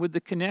 and with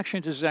the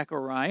connection to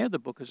Zechariah, the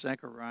book of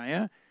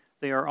Zechariah,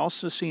 they are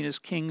also seen as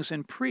kings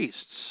and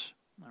priests.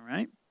 All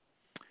right?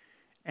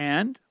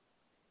 And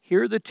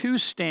here the two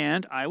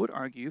stand, I would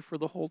argue, for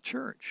the whole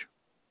church.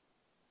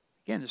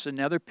 Again, it's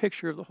another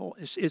picture of the whole.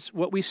 It's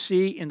what we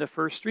see in the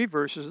first three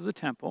verses of the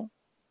temple.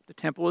 The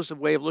temple is a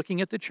way of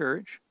looking at the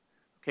church,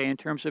 okay, in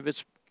terms of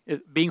it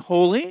being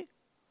holy.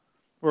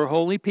 We're a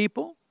holy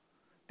people,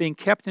 being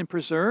kept and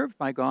preserved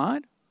by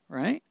God,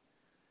 right?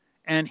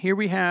 And here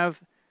we have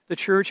the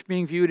church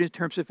being viewed in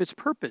terms of its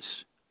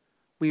purpose.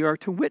 We are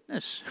to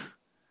witness.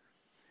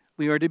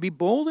 We are to be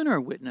bold in our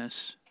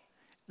witness.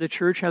 The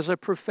church has a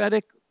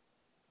prophetic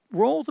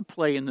role to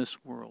play in this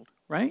world,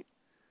 right?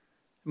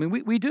 I mean,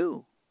 we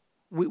do.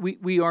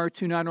 We are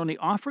to not only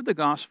offer the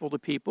gospel to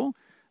people,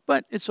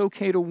 but it's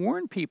okay to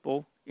warn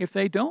people if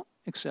they don't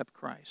accept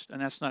Christ.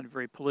 And that's not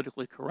very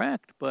politically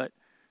correct, but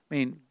I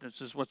mean,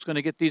 this is what's going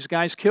to get these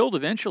guys killed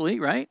eventually,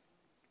 right?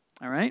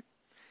 All right.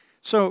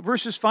 So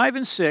verses 5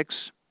 and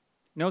 6,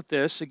 note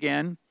this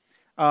again.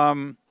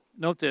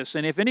 Note this.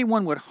 And if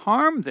anyone would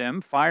harm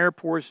them, fire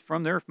pours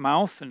from their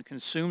mouth and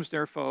consumes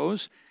their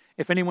foes.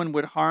 If anyone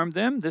would harm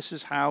them, this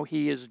is how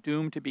he is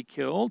doomed to be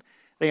killed.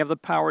 They have the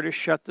power to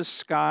shut the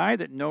sky,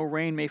 that no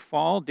rain may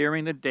fall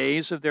during the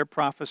days of their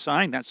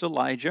prophesying. That's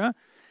Elijah.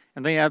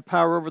 And they have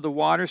power over the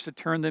waters to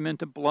turn them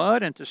into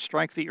blood and to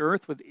strike the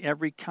earth with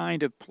every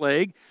kind of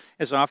plague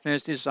as often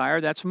as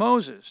desired. That's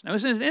Moses. Now,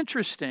 isn't it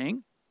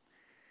interesting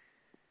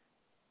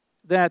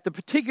that the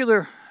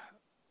particular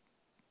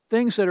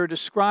things that are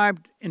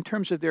described in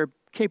terms of their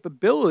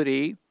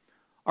capability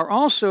are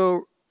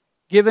also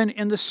given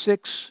in the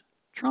 6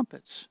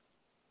 trumpets?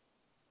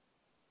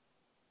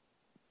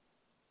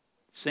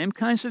 Same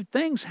kinds of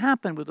things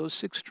happen with those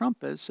 6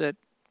 trumpets that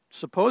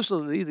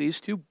supposedly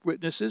these 2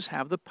 witnesses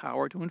have the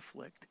power to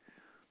inflict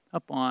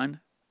upon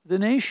the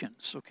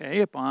nations, okay,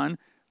 upon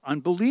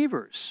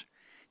unbelievers.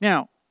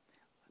 Now,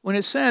 when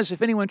it says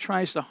if anyone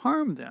tries to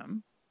harm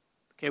them,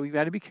 okay, we've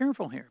got to be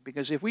careful here,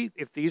 because if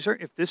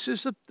this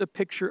is the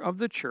picture of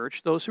the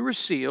church, those who were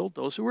sealed,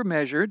 those who were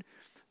measured,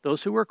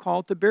 those who were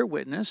called to bear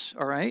witness,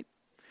 all right,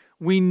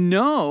 we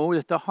know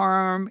that the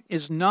harm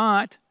is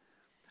not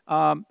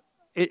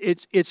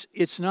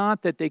it's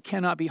not that they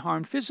cannot be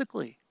harmed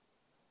physically,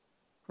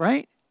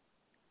 right?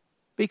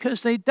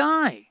 Because they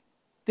die.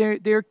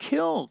 They're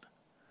killed.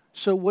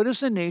 So what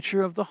is the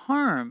nature of the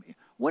harm?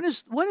 What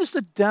is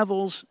the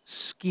devil's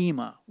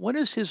schema? What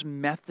is his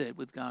method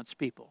with God's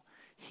people?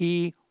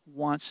 He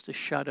wants to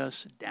shut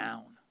us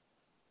down.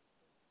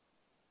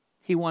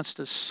 He wants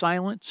to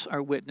silence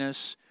our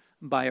witness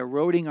by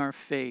eroding our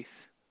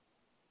faith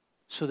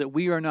so that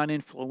we are not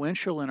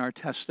influential in our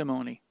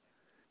testimony.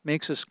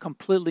 Makes us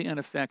completely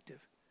ineffective,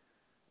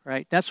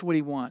 right? That's what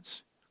he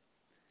wants,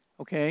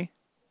 okay?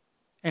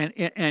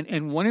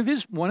 And one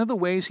of the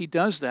ways he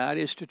does that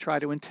is to try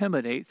to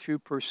intimidate through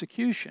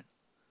persecution,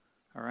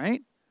 all right?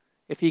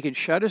 If he can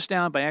shut us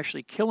down by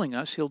actually killing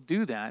us, he'll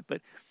do that. But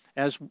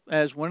as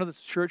one of the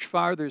church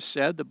fathers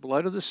said, the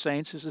blood of the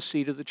saints is the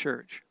seed of the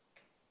church.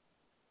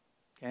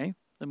 Okay?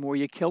 The more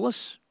you kill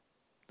us,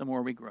 the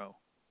more we grow.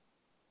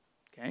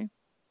 Okay?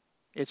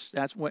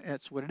 That's what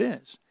it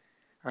is.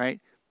 All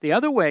right? The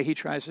other way he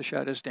tries to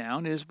shut us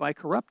down is by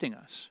corrupting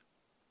us.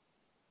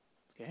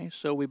 Okay?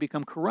 So we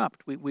become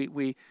corrupt.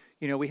 We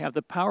have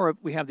the power,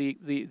 we have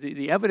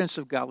the evidence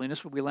of godliness,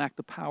 but we lack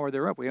the power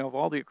thereof. We have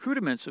all the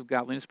accoutrements of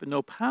godliness, but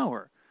no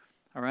power.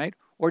 All right?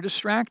 Or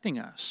distracting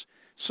us.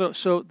 So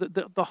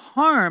the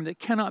harm that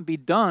cannot be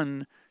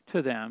done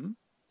to them,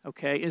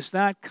 okay, is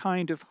that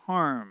kind of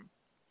harm.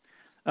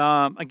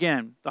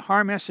 Again, the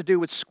harm has to do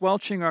with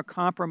squelching or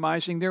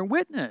compromising their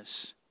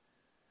witness.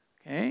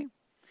 Okay?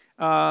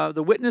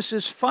 The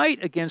witnesses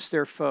fight against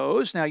their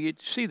foes. Now you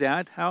see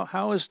that.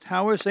 How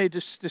is they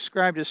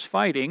described as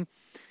fighting?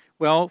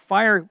 Well,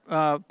 fire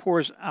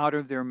pours out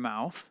of their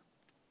mouth.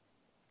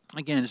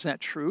 Again, is that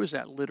true? Is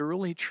that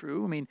literally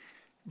true? I mean,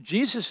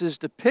 Jesus is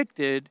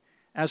depicted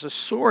as a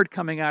sword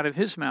coming out of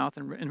his mouth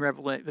in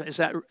Revelation. Is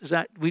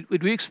that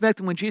would we expect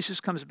that when Jesus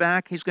comes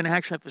back, he's going to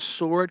actually have a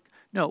sword?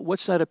 No,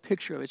 what's that a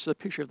picture of? It's a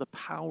picture of the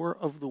power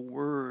of the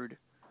Word.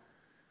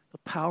 The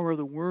power of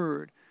the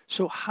Word.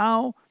 So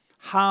how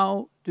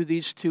do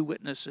these 2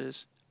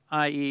 witnesses,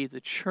 i.e.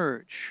 the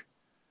church,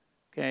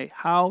 okay,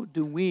 how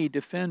do we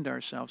defend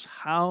ourselves?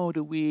 How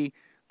do we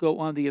go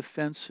on the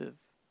offensive?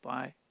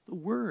 By the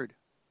Word.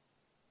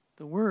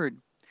 The Word.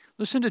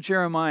 Listen to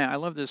Jeremiah. I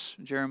love this,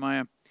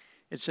 Jeremiah.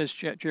 It says,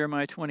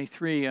 Jeremiah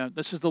 23,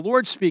 this is the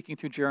Lord speaking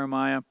through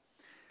Jeremiah.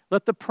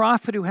 Let the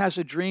prophet who has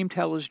a dream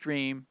tell his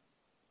dream,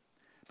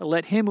 but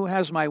let him who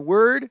has my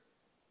word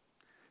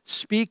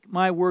speak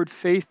my word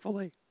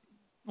faithfully.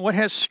 What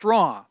has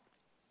straw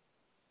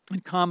in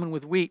common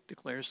with wheat,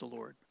 declares the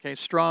Lord? Okay,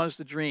 straw is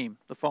the dream,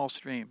 the false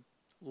dream.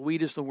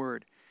 Wheat is the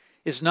word.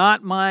 Is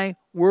not my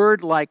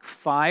word like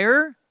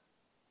fire,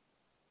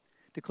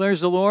 declares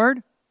the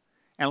Lord,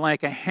 and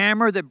like a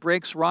hammer that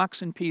breaks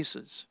rocks in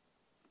pieces?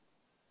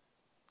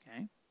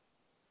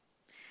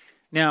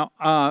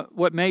 Now,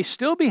 what may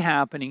still be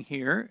happening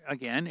here,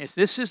 again, is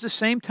this is the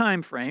same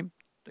time frame,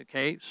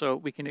 okay? So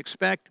we can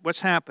expect what's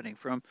happening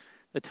from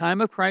the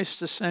time of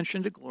Christ's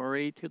ascension to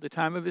glory to the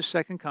time of his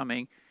second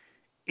coming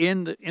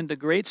in the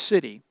great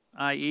city,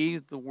 i.e.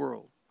 the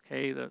world,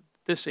 okay,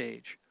 this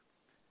age.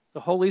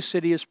 The holy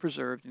city is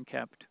preserved and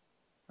kept,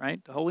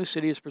 right? The holy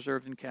city is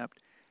preserved and kept.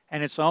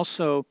 And it's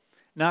also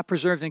not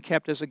preserved and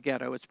kept as a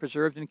ghetto. It's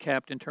preserved and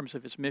kept in terms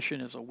of its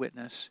mission as a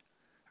witness,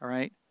 all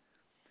right?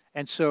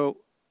 And so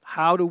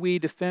how do we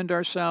defend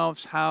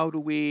ourselves? How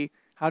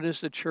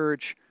does the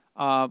church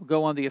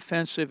go on the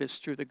offensive? It's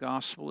through the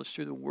gospel. It's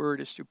through the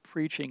word. It's through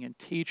preaching and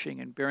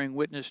teaching and bearing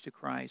witness to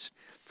Christ.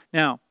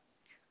 Now,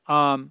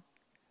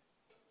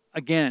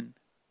 again,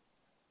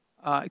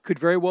 it could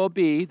very well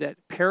be that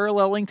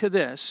paralleling to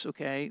this,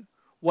 okay,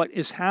 what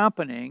is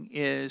happening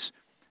is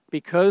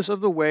because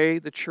of the way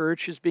the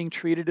church is being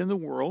treated in the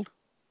world,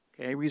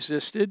 okay,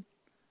 resisted,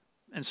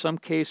 in some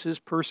cases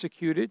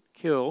persecuted,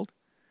 killed,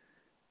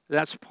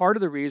 that's part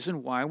of the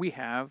reason why we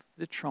have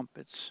the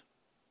trumpets,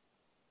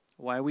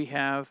 why we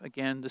have,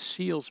 again, the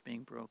seals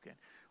being broken,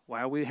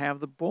 why we have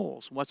the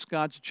bowls. What's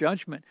God's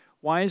judgment?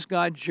 Why is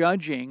God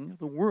judging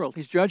the world?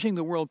 He's judging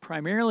the world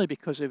primarily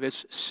because of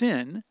its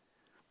sin,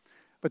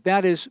 but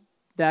that is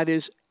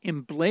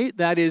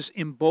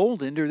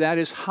emboldened, or that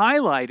is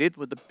highlighted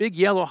with the big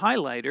yellow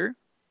highlighter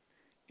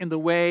in the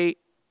way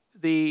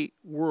the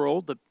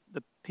world,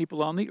 the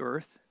people on the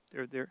earth,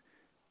 they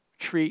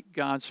treat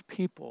God's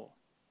people.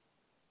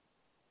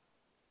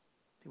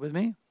 You with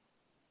me?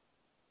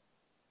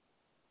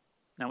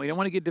 Now, we don't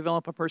want to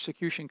develop a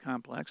persecution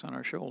complex on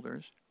our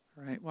shoulders,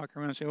 all right? Walk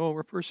around and say, oh,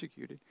 we're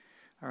persecuted,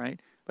 all right?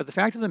 But the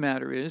fact of the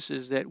matter is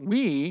that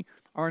we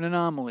are an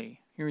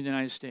anomaly here in the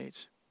United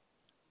States.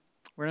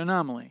 We're an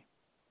anomaly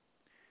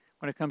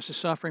when it comes to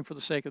suffering for the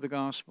sake of the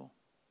gospel.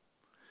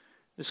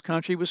 This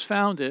country was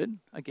founded,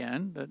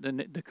 again,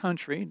 the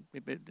country,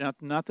 not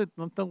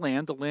the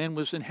land. The land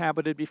was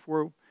inhabited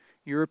before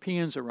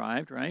Europeans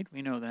arrived, right?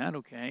 We know that,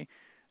 okay.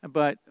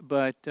 But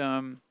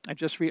I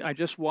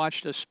just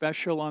watched a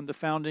special on the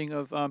founding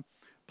of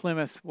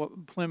Plymouth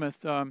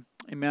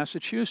in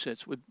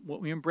Massachusetts with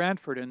William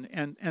Bradford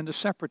and the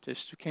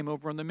separatists who came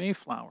over on the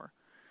Mayflower.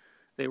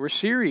 They were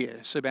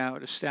serious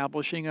about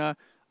establishing a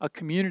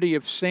community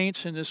of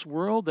saints in this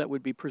world that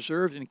would be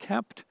preserved and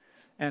kept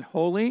and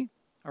holy.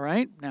 All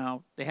right.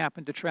 Now they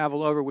happened to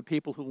travel over with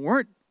people who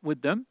weren't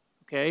with them.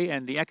 Okay,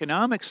 and the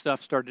economic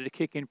stuff started to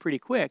kick in pretty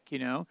quick, you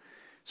know.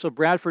 So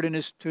Bradford,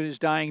 to his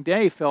dying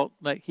day, felt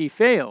like he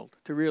failed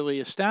to really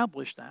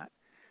establish that,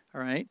 all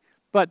right?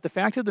 But the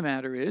fact of the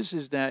matter is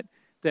that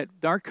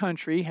our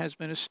country has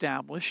been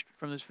established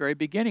from this very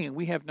beginning, and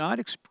we have not,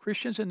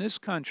 Christians in this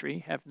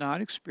country have not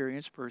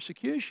experienced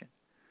persecution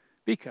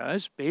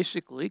because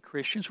basically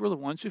Christians were the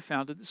ones who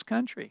founded this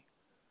country,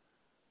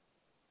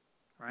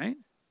 right?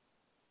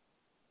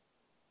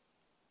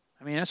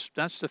 I mean,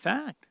 that's the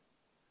fact.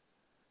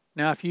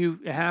 Now, if you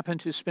happen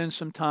to spend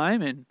some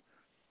time in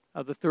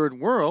the third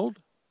world,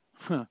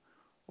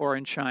 or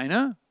in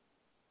China,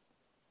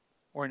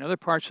 or in other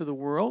parts of the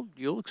world,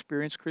 you'll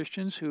experience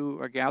Christians who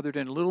are gathered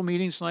in little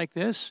meetings like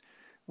this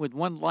with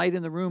one light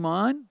in the room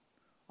on,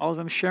 all of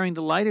them sharing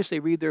the light as they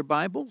read their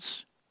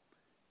Bibles,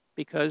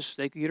 because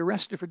they could get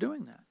arrested for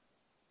doing that.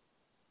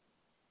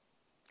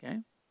 Okay?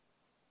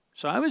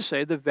 So I would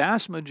say the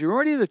vast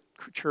majority of the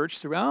church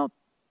throughout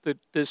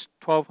this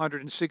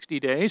 1,260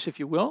 days, if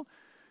you will,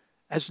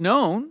 has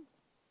known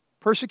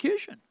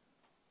persecution,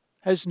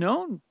 has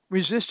known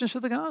resistance to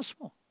the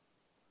gospel.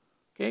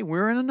 Okay,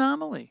 we're an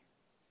anomaly.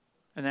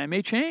 And that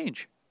may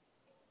change.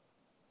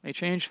 It may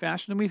change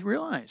faster than we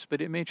realize,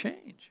 but it may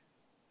change.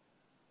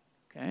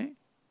 Okay?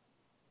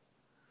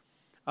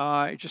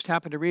 I just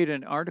happened to read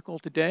an article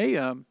today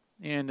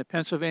in the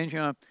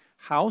Pennsylvania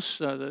House,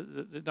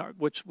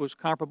 which was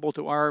comparable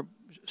to our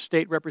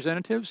state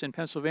representatives in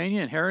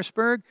Pennsylvania, in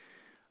Harrisburg.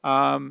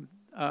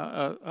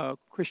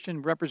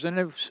 Christian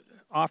representatives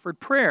offered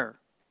prayer.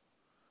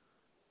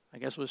 I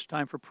guess it was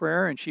time for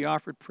prayer, and she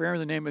offered prayer in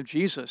the name of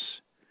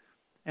Jesus.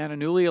 And a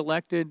newly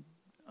elected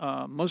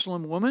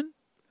Muslim woman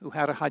who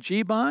had a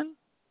hijab on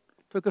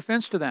took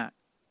offense to that.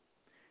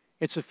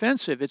 It's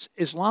offensive. It's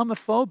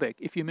Islamophobic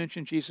if you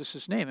mention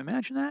Jesus' name.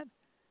 Imagine that.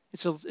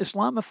 It's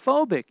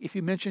Islamophobic if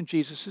you mention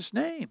Jesus'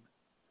 name.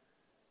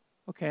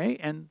 Okay,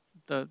 and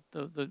the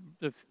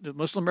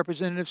Muslim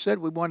representative said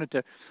we want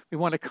to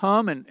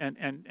come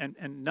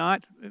and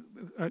not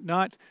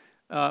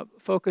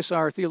focus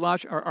our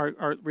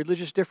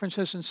religious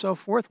differences and so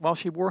forth while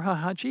she wore her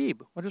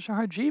hijab. What does her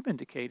hijab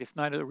indicate if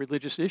not a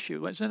religious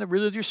issue? Isn't it a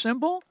religious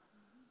symbol?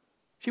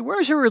 She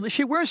wears her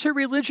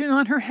religion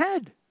on her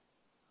head.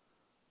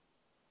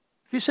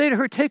 If you say to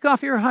her, "Take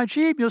off your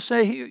hijab," you'll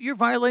say you're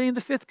violating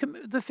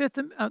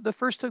the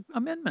First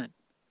Amendment,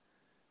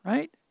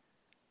 right?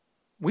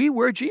 We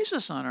wear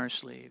Jesus on our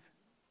sleeve,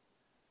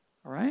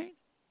 all right?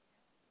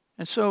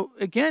 And so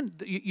again,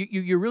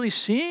 you're really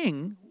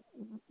seeing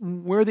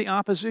where the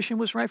opposition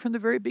was right from the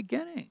very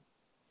beginning.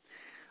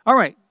 All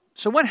right,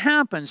 so what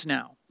happens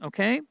now?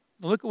 Okay,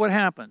 look at what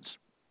happens.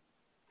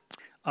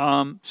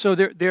 So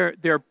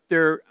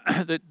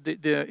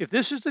if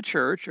this is the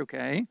church,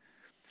 okay,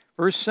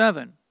 verse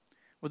 7,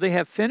 well, they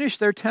have finished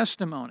their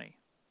testimony.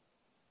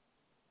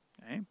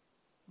 Okay,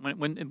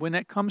 when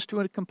that comes to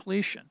a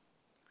completion,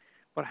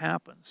 what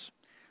happens?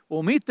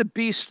 We'll meet the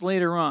beast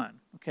later on.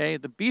 Okay,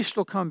 the beast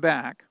will come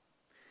back.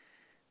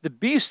 The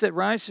beast that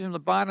rises from the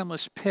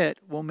bottomless pit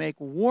will make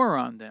war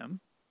on them.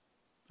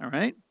 All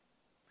right,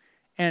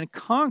 and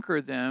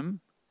conquer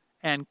them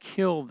and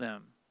kill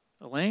them.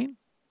 Elaine,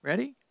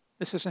 ready?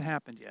 This hasn't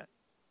happened yet.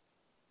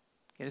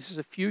 Okay, this is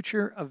a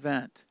future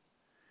event.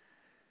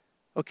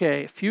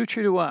 Okay,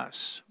 future to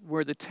us,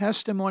 where the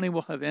testimony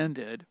will have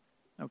ended.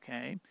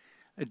 Okay,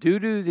 due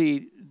to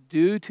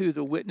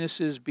the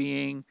witnesses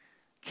being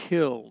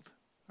killed.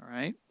 All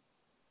right,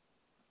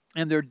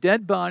 and their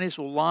dead bodies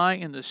will lie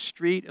in the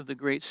street of the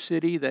great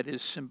city that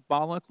is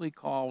symbolically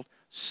called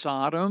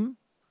Sodom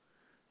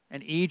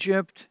and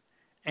Egypt,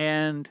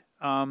 and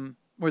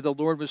where the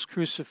Lord was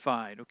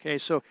crucified. Okay,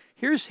 so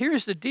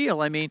here's the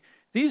deal. I mean,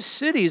 these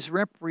cities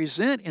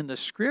represent in the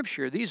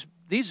Scripture,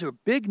 these are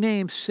big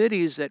name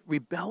cities that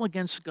rebel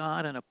against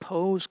God and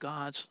oppose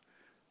God's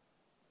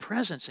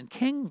presence and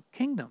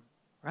kingdom,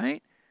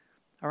 right?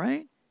 All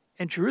right?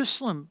 And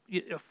Jerusalem,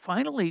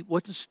 finally,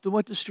 what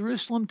does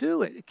Jerusalem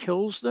do? It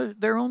kills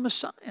their own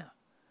Messiah.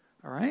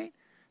 All right?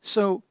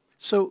 So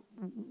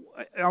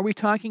are we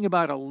talking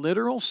about a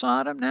literal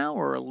Sodom now,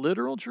 or a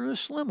literal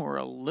Jerusalem, or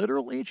a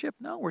literal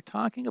Egypt? No, we're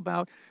talking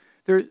about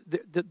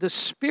the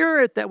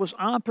spirit that was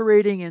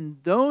operating in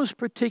those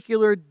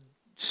particular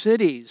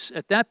cities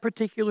at that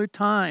particular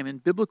time in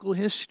biblical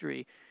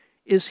history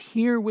is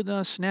here with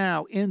us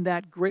now in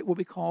that great, what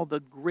we call the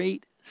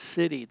great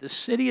city, the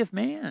city of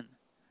man.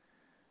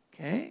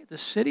 Okay, the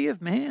city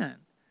of man.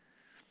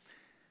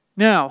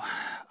 Now,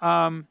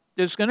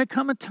 there's going to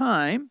come a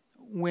time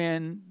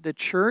when the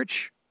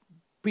church,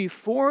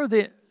 before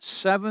the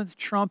seventh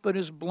trumpet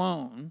is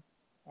blown,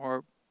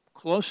 or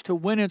close to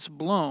when it's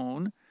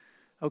blown,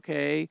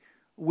 okay,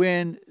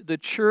 when the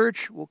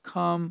church will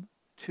come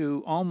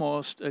to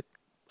almost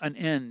an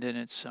end in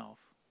itself.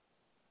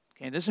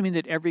 Okay, it doesn't mean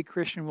that every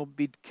Christian will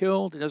be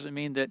killed. It doesn't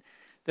mean that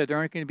there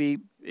aren't going to be.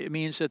 It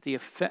means that the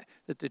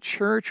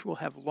church will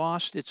have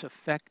lost its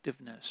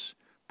effectiveness,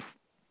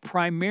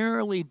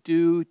 primarily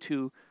due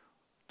to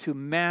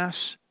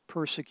mass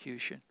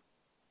persecution.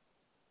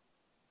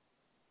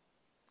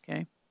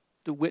 Okay,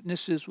 the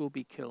witnesses will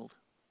be killed.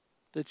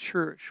 The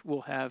church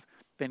will have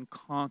been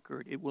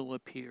conquered. It will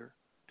appear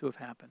to have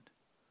happened.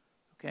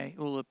 Okay, it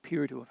will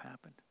appear to have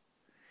happened.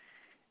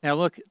 Now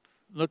look at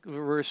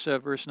verse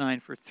 9.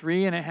 For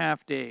 3.5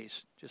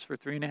 days, just for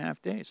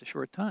 3.5 days, a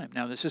short time.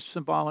 Now this is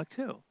symbolic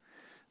too.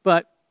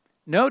 But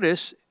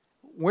notice,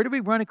 where do we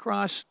run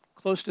across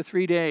close to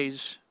 3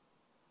 days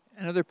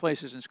in other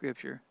places in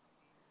Scripture?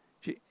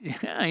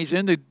 Yeah, he's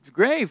in the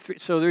grave.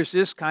 So there's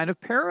this kind of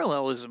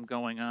parallelism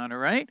going on, all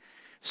right?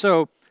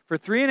 So for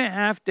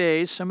 3.5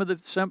 days,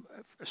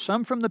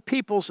 some from the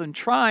peoples and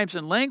tribes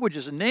and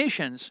languages and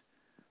nations,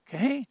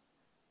 okay,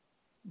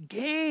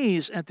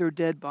 gaze at their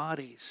dead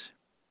bodies.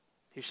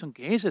 There's some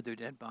gaze at their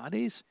dead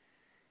bodies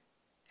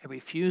and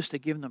refuse to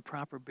give them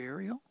proper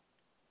burial.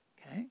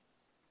 Okay? In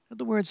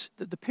other words,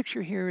 the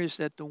picture here is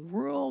that the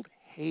world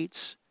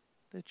hates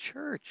the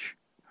church,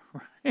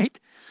 right?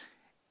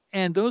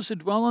 And those who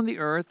dwell on the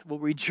earth will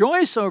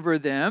rejoice over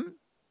them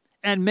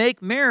and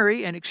make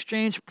merry and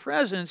exchange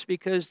presents,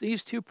 because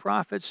these two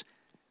prophets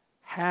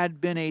had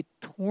been a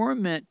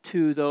torment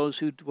to those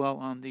who dwell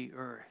on the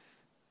earth.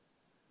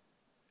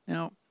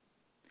 Now,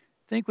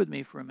 think with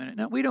me for a minute.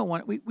 Now, we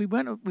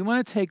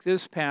want to take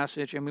this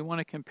passage and we want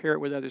to compare it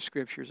with other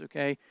scriptures,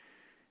 okay?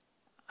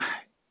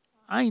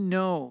 I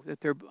know that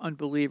there are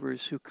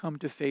unbelievers who come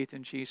to faith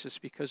in Jesus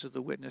because of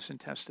the witness and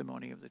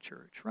testimony of the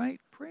church,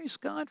 right? Praise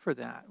God for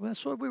that. Well,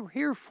 that's what we were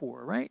here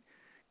for, right?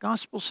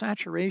 Gospel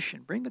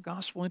saturation. Bring the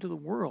gospel into the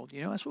world.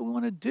 You know, that's what we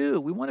want to do.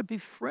 We want to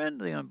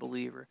befriend the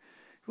unbeliever.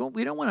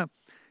 We don't want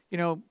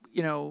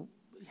to,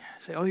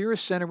 say, oh, you're a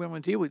sinner, we don't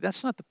want to deal with you.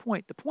 That's not the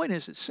point. The point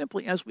is that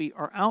simply as we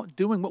are out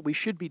doing what we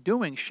should be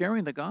doing,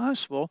 sharing the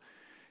gospel,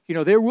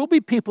 there will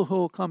be people who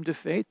will come to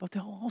faith, but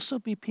there will also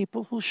be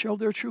people who will show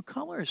their true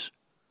colors.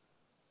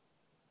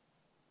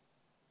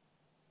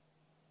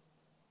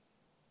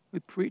 We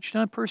preached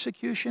on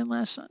persecution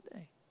last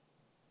Sunday.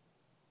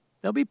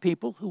 There'll be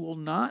people who will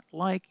not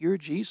like your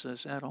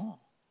Jesus at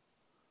all,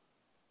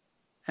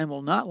 and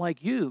will not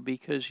like you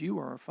because you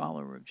are a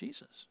follower of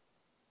Jesus.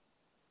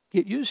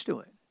 Get used to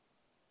it.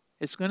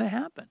 It's going to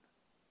happen.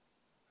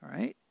 All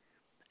right?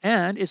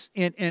 And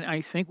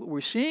I think what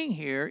we're seeing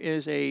here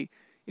is a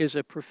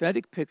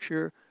prophetic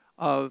picture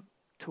of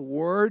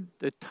toward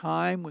the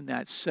time when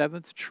that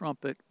seventh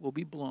trumpet will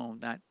be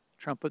blown, that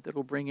trumpet that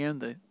will bring in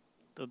the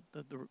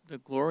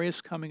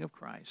glorious coming of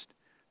Christ.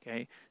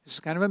 Okay? This is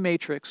kind of a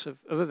matrix of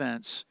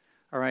events.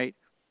 All right?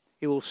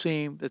 It will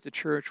seem that the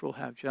church will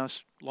have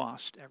just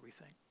lost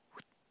everything.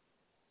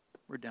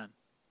 We're done.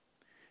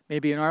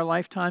 Maybe in our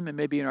lifetime, and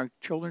maybe in our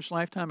children's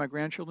lifetime, our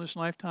grandchildren's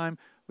lifetime,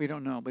 we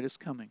don't know, but it's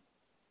coming.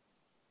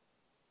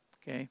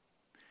 Okay?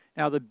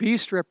 Now, the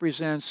beast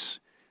represents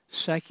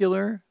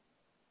secular,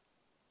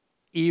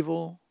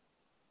 evil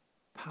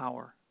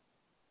power.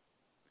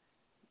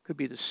 Could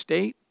be the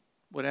state,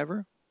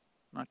 whatever.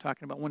 I'm not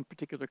talking about one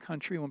particular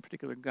country, one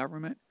particular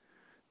government.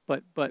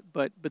 But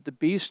the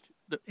beast,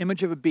 the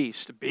image of a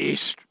beast,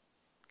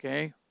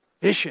 okay,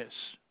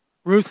 vicious,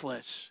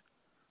 ruthless,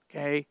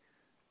 okay,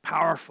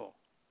 powerful.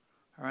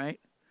 All right.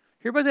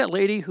 Hear about that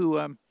lady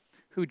who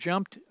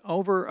jumped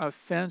over a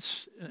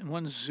fence in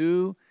one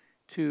zoo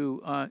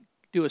to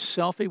do a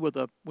selfie with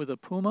a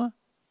puma,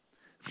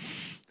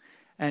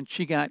 and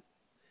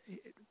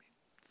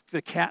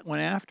the cat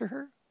went after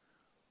her,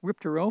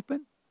 ripped her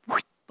open.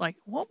 Like,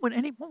 what was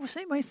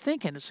anybody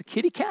thinking? It's a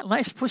kitty cat,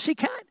 nice pussy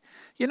cat,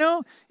 you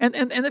know? And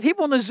the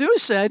people in the zoo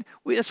said,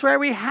 that's why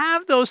we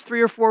have those 3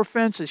 or 4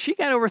 fences. She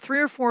got over 3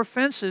 or 4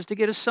 fences to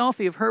get a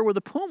selfie of her with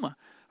a puma,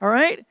 all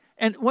right?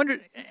 And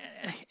wondered,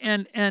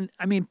 and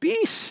I mean,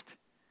 beast.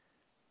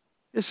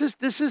 This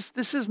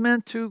is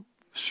meant to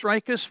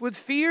strike us with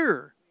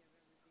fear.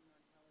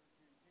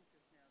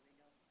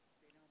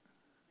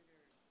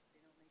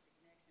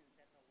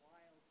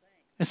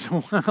 It's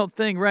a wild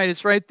thing, right?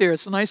 It's right there.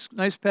 It's a nice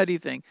petty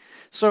thing.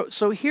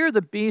 So here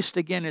the beast,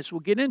 again, as we'll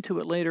get into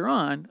it later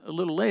on, a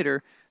little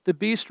later, the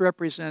beast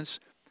represents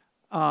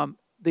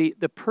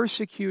the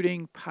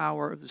persecuting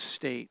power of the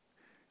state.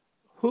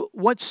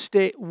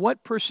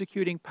 What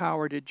persecuting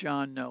power did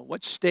John know?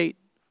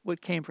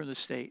 What came from the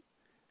state?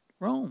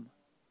 Rome.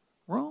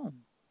 Rome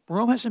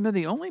hasn't been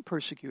the only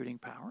persecuting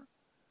power.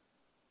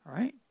 All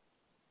right?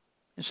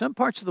 In some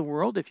parts of the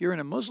world, if you're in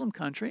a Muslim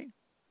country,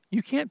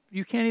 you can't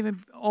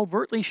even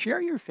overtly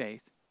share your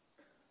faith.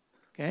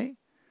 Okay?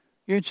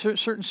 You're in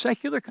certain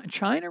secular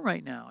China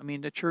right now. I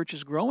mean, the church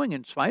is growing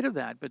in spite of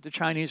that, but the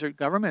Chinese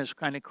government is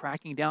kind of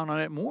cracking down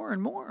on it more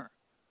and more.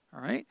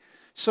 All right?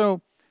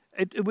 So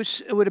it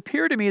would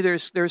appear to me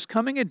there's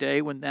coming a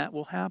day when that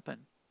will happen.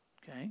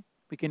 Okay?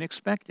 We can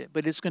expect it,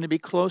 but it's going to be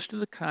close to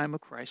the time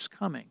of Christ's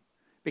coming,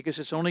 because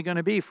it's only going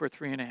to be for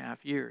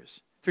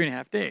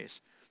 3.5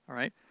 days. All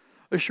right?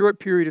 A short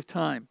period of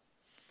time.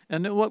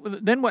 And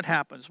then what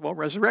happens? Well,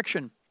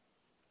 resurrection.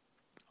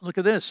 Look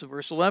at this,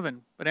 verse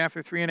 11. But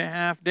after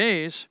 3.5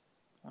 days,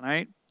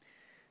 right,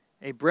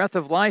 a breath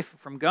of life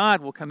from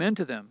God will come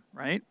into them,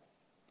 right?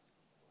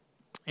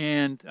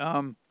 And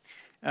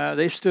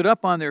they stood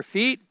up on their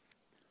feet,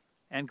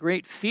 and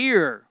great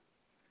fear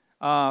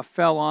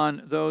fell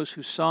on those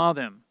who saw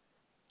them.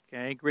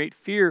 Okay, great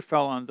fear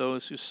fell on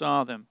those who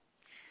saw them.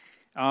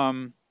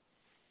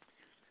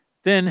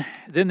 Then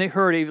they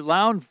heard a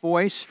loud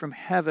voice from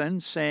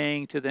heaven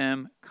saying to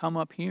them, "Come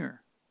up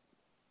here."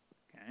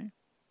 Okay?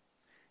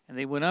 And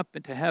they went up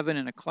into heaven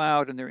in a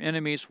cloud, and their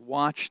enemies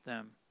watched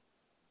them.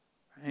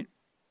 Right?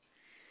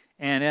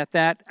 And at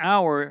that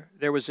hour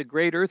there was a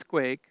great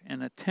earthquake,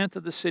 and 1/10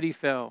 of the city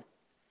fell.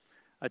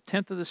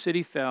 1/10 of the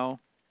city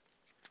fell.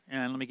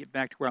 And let me get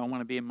back to where I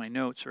want to be in my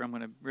notes, or I'm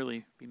going to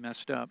really be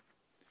messed up.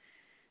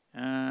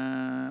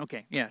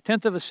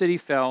 1/10 of a city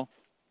fell.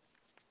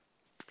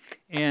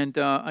 And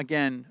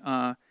again,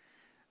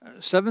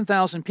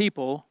 7,000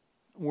 people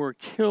were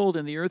killed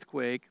in the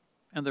earthquake,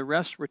 and the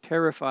rest were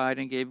terrified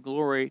and gave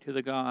glory to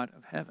the God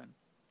of heaven.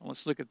 Well,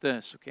 let's look at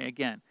this. Okay,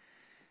 again,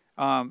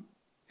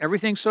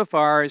 everything so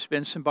far has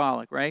been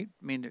symbolic, right?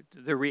 I mean,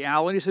 the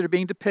realities that are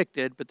being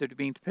depicted, but they're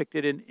being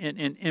depicted in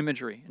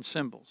imagery and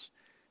symbols.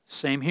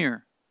 Same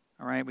here.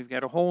 All right, we've got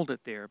to hold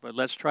it there, but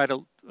let's try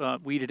to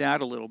weed it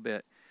out a little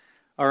bit.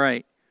 All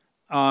right.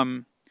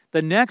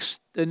 The next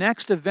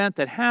event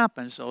that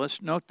happens, so let's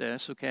note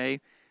this,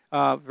 okay?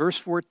 Verse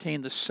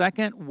 14, the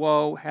second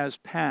woe has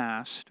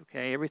passed,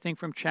 okay? Everything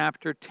from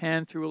chapter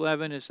 10 through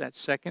 11 is that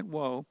second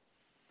woe.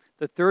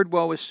 The third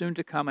woe is soon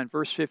to come, and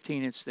verse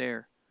 15, it's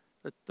there,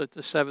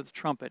 the seventh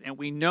trumpet. And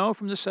we know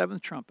from the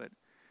seventh trumpet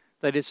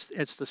that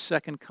it's the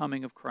second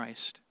coming of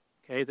Christ,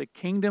 okay? The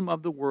kingdom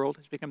of the world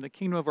has become the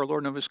kingdom of our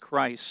Lord and of His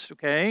Christ,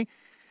 okay?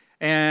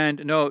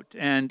 And note,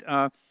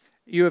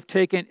 you have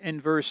taken, in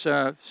verse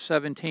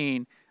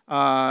 17,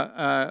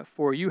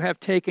 for you have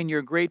taken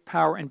your great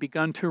power and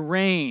begun to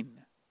reign.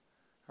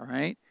 All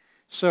right?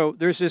 So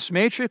there's this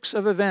matrix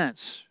of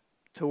events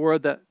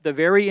toward the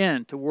very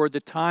end, toward the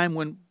time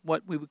when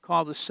what we would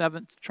call the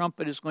seventh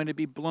trumpet is going to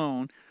be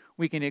blown.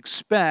 We can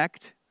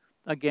expect,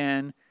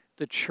 again,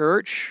 the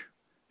church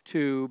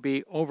to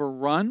be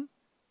overrun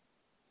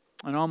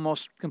and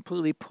almost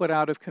completely put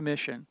out of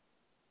commission.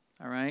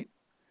 All right?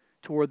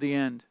 Toward the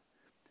end.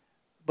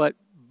 But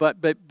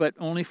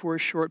only for a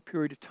short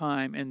period of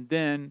time, and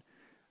then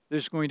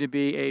there's going to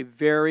be a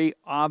very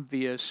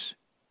obvious,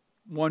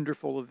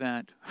 wonderful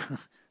event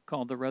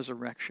called the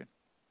resurrection.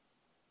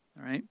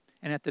 All right?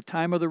 And at the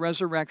time of the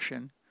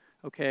resurrection,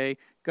 okay,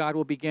 God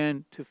will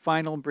begin to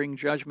finally bring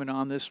judgment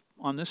on this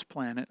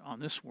planet, on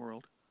this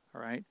world.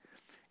 All right?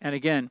 And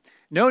again,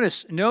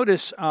 notice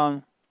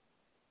the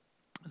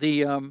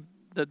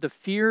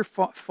fear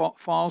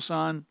falls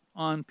on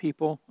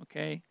people.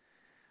 Okay.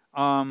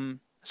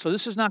 So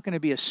this is not going to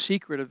be a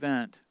secret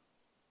event.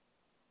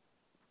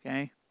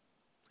 Okay?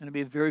 It's going to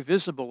be a very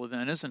visible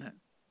event, isn't it?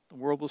 The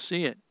world will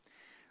see it.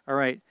 All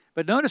right.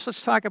 But notice,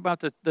 let's talk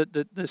about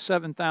the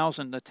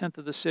 7,000, the tenth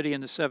of the city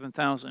and the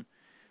 7,000.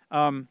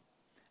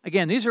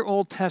 Again, these are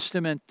Old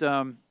Testament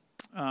um,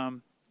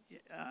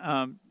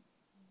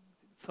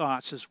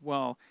 thoughts as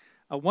well.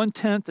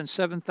 1/10 and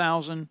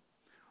 7,000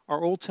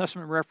 are Old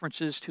Testament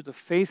references to the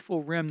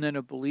faithful remnant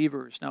of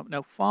believers.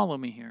 Now follow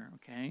me here,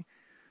 okay?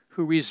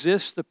 Who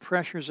resist the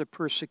pressures of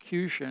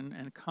persecution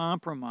and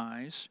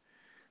compromise,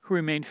 who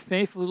remain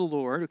faithful to the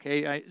Lord.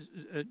 Okay,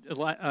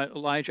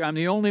 Elijah, I'm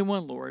the only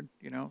one, Lord.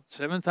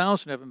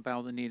 7,000 of them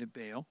bow the knee to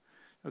Baal.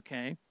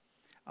 Okay,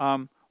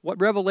 what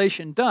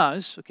Revelation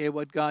does, okay,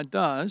 what God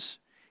does,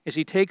 is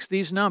He takes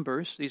these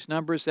numbers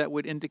that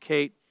would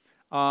indicate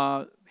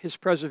His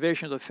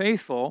preservation of the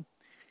faithful,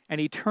 and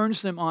He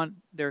turns them on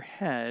their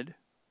head.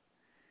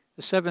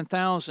 The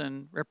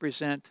 7,000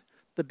 represent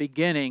the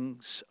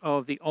beginnings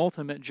of the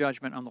ultimate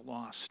judgment on the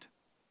lost.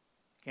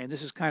 Okay, and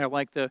this is kind of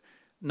like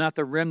not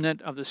the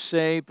remnant of the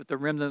saved, but the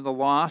remnant of the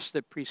lost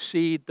that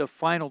precede the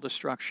final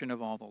destruction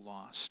of all the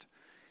lost.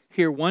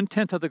 Here,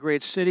 1/10 of the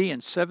great city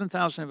and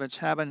 7,000 of its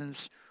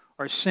inhabitants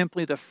are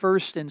simply the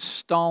first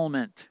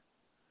installment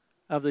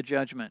of the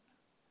judgment.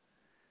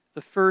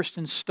 The first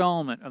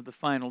installment of the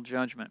final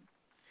judgment.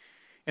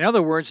 In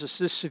other words,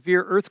 this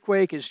severe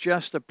earthquake is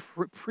just a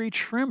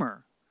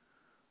pre-trimmer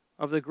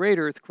of the great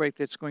earthquake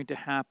that's going to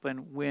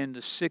happen when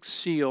the sixth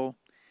seal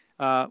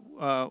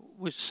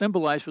was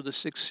symbolized with the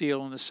sixth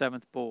seal and the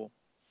seventh bowl.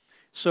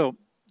 So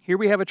here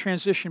we have a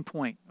transition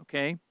point,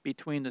 okay,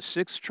 between the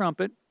sixth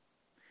trumpet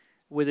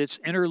with its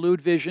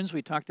interlude visions.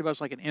 We talked about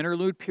it's like an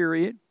interlude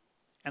period,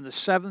 and the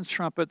seventh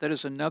trumpet that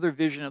is another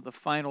vision of the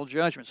final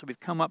judgment. So we've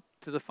come up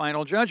to the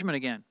final judgment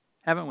again,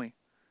 haven't we?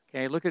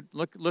 Okay, look.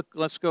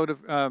 Let's go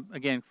to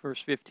again,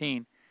 verse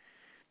 15.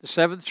 The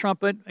seventh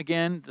trumpet,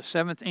 again, the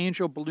seventh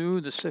angel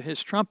blew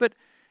his trumpet,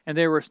 and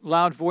there were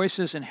loud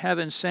voices in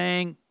heaven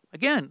saying,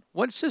 again,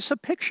 what's this a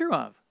picture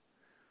of?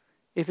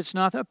 If it's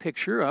not a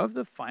picture of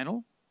the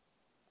final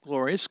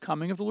glorious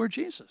coming of the Lord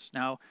Jesus.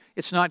 Now,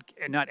 it's not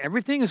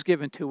everything is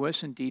given to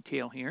us in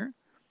detail here,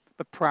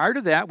 but prior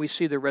to that, we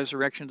see the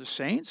resurrection of the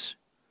saints,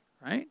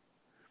 right?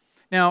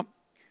 Now,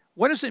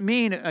 what does it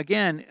mean,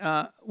 again,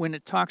 when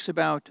it talks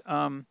about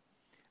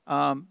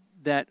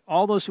that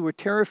all those who were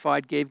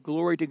terrified gave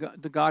glory to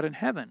God in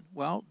heaven?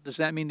 Well, does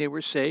that mean they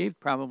were saved?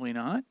 Probably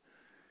not.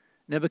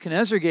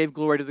 Nebuchadnezzar gave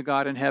glory to the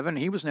God in heaven.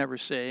 He was never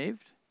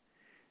saved.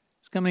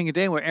 It's coming a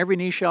day where every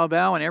knee shall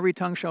bow and every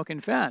tongue shall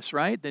confess,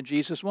 right? That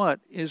Jesus what?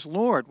 Is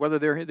Lord, whether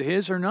they're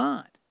His or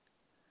not.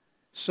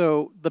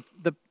 So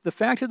the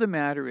fact of the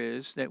matter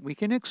is that we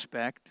can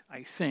expect,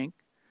 I think,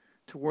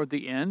 toward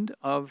the end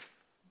of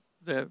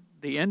the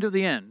end of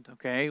the end,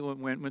 okay,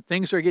 when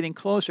things are getting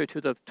closer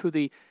to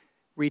the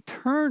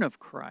return of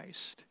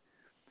Christ,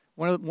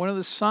 one of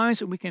the signs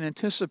that we can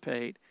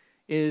anticipate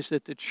is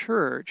that the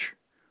church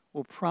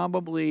will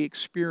probably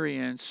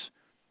experience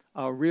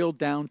a real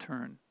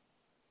downturn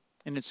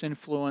in its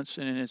influence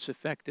and in its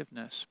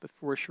effectiveness, but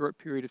for a short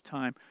period of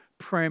time,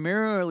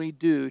 primarily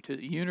due to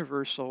the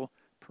universal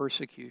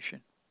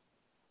persecution.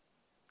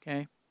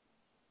 Okay?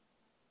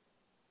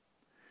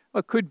 Well,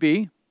 it could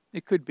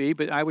be,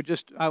 but I would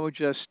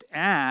just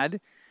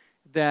add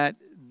that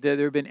there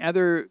have been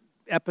other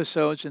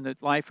episodes in the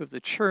life of the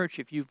church.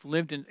 If you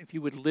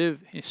would live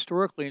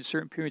historically in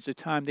certain periods of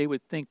time, they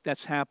would think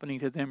that's happening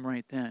to them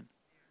right then.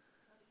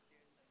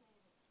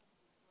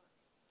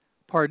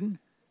 Pardon?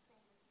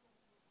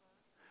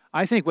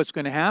 I think what's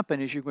going to happen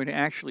is you're going to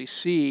actually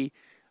see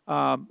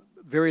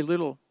very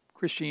little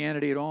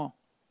Christianity at all.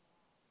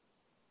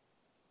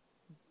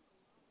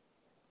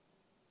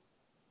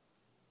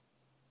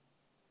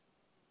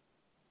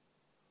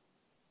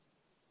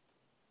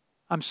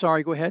 I'm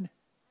sorry, go ahead.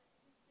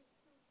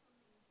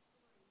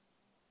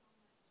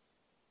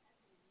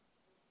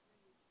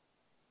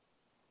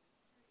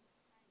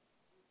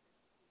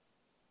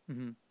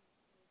 Mm-hmm.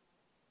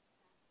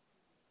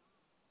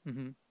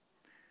 Mm-hmm.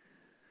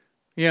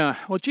 Yeah,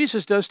 well,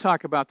 Jesus does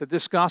talk about that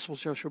this gospel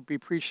shall be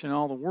preached in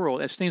all the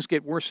world. As things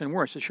get worse and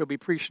worse, it shall be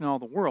preached in all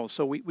the world.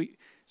 So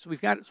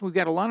we've got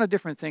a lot of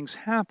different things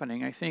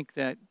happening. I think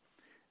that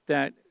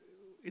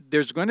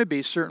there's going to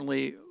be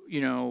certainly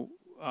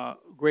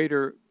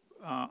greater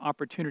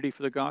opportunity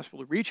for the gospel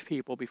to reach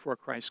people before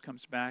Christ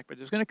comes back. But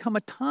there's going to come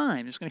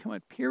a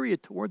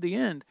period toward the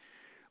end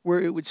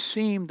where it would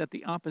seem that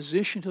the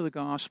opposition to the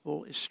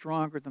gospel is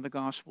stronger than the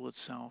gospel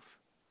itself.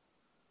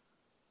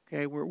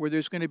 Okay, where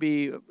there's going to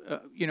be,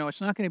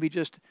 it's not going to be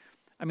just,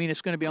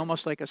 it's going to be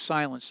almost like a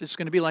silence. It's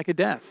going to be like a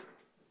death.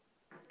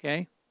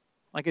 Okay,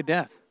 like a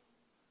death.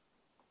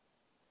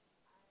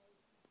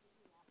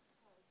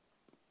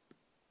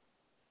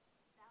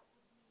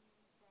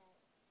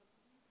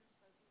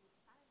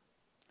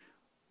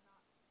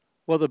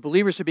 Well, the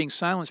believers are being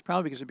silenced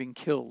probably because they're being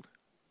killed.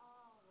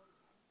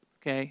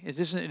 Okay, it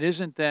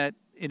isn't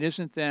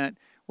that.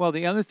 Well,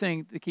 the other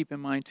thing to keep in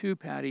mind too,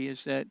 Patty,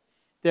 is that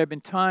there have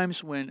been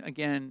times when,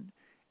 again,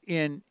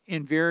 in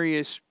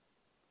various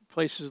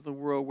places of the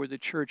world where the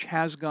church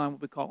has gone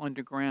what we call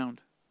underground.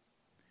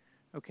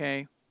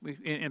 Okay,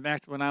 In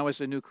fact, when I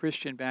was a new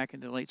Christian back in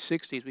the late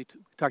 60s, we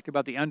talked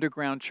about the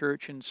underground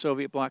church in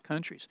Soviet bloc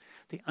countries,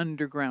 the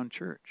underground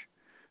church.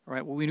 All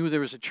right. Well, we knew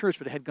there was a church,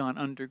 but it had gone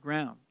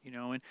underground,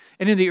 and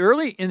in the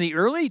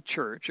early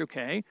church,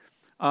 okay,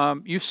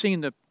 you've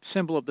seen the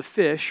symbol of the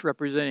fish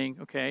representing,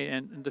 okay,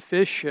 and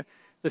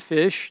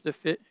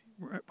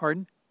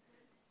pardon?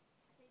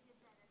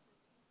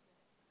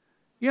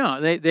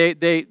 Yeah,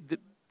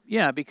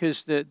 yeah,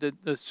 because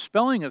the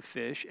spelling of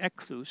fish,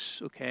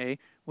 ekthus, okay,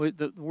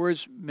 the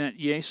words meant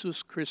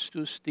Jesus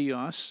Christus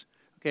Dios,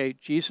 okay,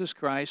 Jesus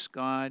Christ,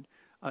 God,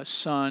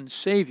 Son,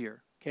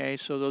 Savior. Okay,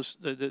 so those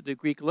the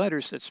Greek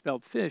letters that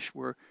spelled fish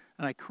were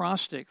an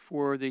acrostic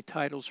for the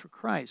titles for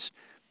Christ.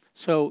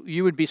 So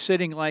you would be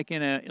sitting like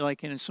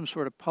in some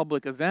sort of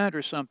public event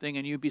or something,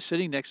 and you'd be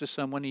sitting next to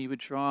someone, and you would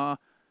draw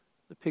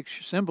the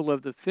picture symbol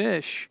of the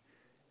fish,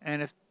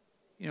 and if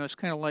it's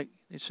kind of like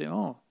they say,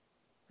 oh,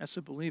 that's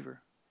a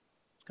believer.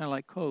 It's kind of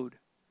like code.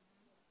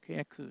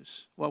 Okay,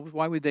 ekthus. Well,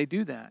 why would they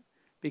do that?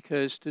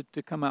 Because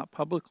to come out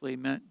publicly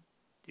meant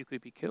you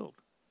could be killed.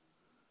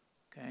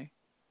 Okay.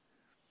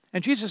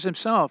 And Jesus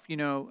himself,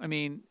 I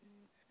mean,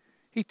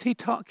 he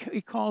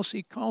calls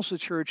the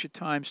church at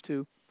times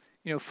to,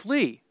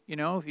 flee.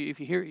 If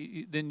you hear,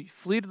 then you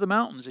flee to the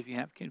mountains if you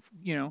have,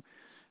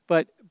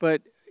 But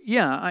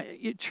yeah,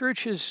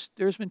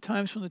 there's been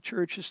times when the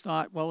church has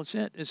thought, well, it's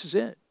it. This is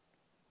it.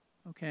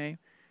 Okay,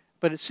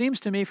 but it seems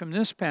to me from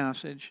this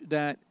passage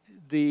that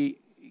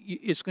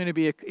it's going to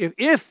be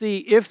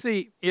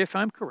if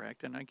I'm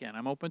correct, and again,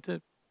 I'm open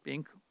to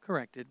being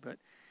corrected, but.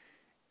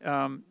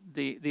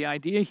 The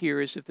idea here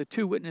is if the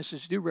two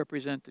witnesses do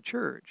represent the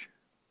church,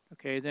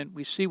 okay, then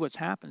we see what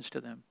happens to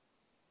them.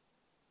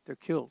 They're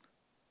killed.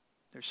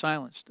 They're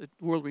silenced. The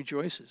world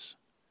rejoices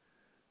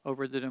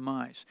over the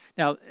demise.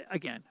 Now,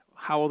 again,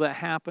 how will that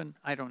happen?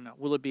 I don't know.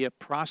 Will it be a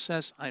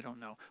process? I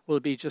don't know. Will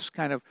it be just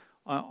kind of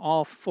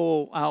all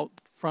full-out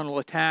frontal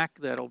attack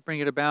that'll bring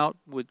it about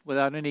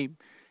without any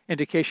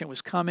indication it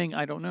was coming?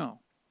 I don't know.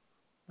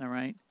 All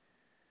right?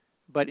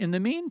 But in the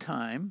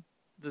meantime,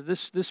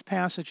 this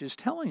passage is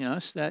telling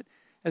us that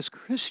as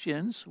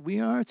Christians, we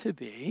are to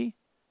be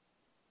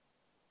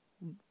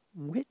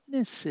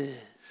witnesses,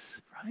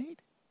 right?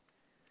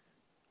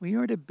 We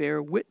are to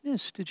bear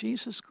witness to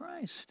Jesus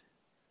Christ.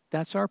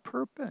 That's our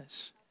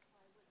purpose.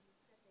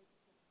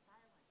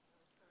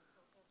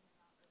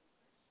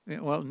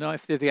 Well, no,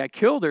 if they got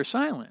killed, they're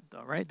silent,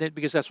 though, right?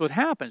 Because that's what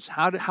happens.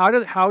 How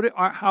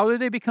do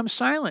they become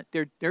silent?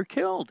 They're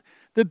killed.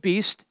 The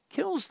beast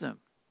kills them.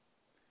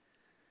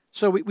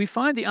 So we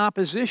find the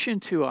opposition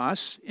to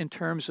us in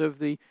terms of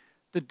the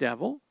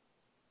devil,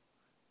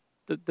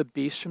 the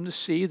beast from the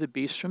sea, the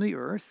beast from the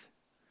earth,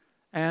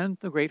 and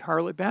the great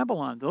harlot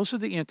Babylon. Those are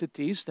the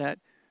entities that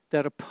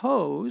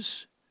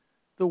oppose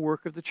the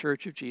work of the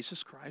Church of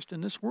Jesus Christ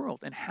in this world,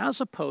 and has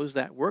opposed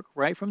that work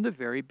right from the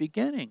very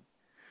beginning.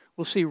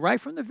 We'll see right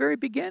from the very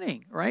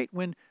beginning, right?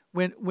 When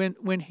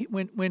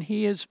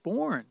he is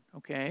born,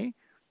 okay,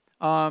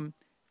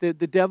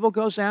 the devil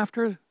goes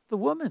after the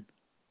woman.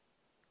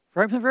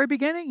 Right from the very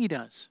beginning, he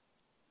does.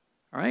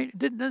 All right,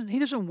 he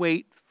doesn't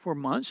wait for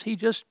months. He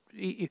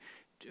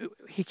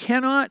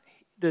cannot.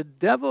 The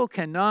devil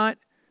cannot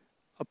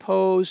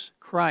oppose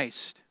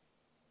Christ.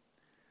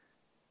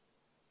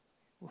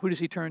 Who does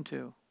he turn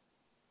to?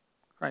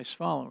 Christ's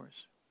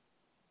followers.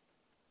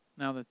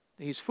 Now that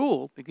he's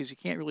fooled because he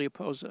can't really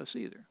oppose us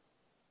either.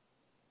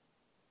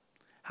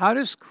 How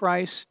does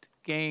Christ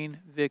gain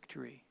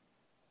victory?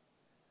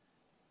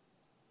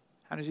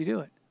 How does he do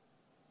it?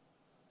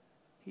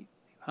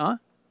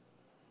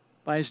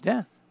 By his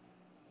death.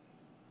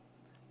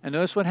 And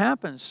notice what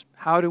happens.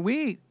 How does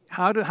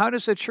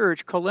the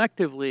church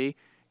collectively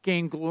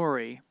gain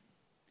glory?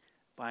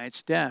 By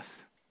its death.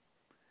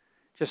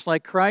 Just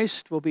like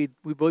Christ will be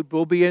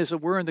as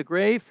it were in the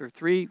grave for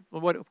 3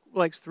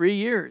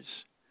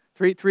 years.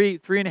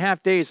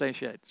 3.5 days, I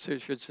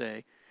should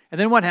say.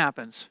 And then what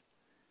happens?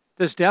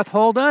 Does death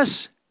hold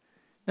us?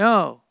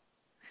 No.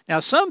 Now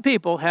some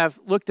people have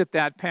looked at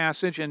that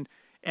passage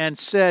and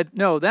said,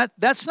 no,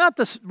 that's not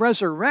the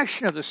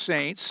resurrection of the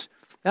saints.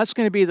 That's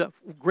going to be the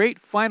great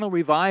final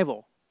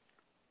revival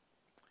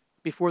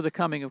before the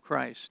coming of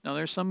Christ. Now,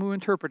 there's some who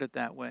interpret it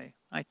that way.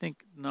 I think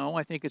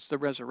it's the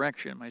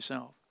resurrection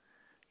myself,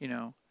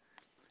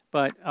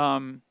 But,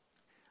 all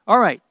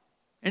right.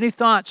 Any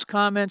thoughts,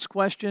 comments,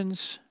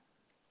 questions?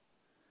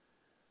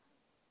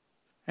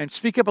 And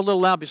speak up a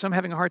little loud because I'm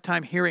having a hard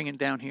time hearing it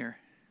down here.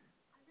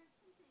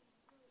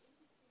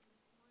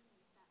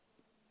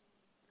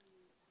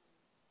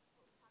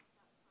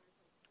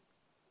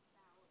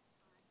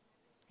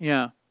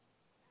 Yeah.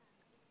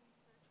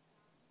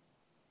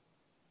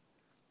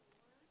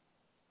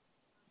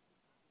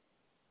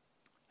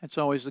 That's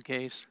always the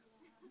case.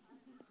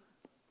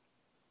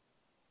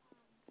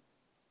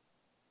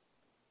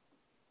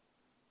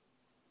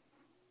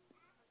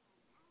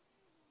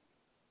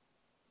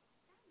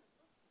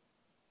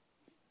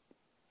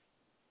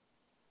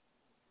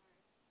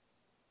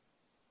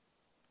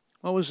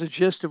 What was the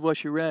gist of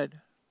what you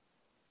read?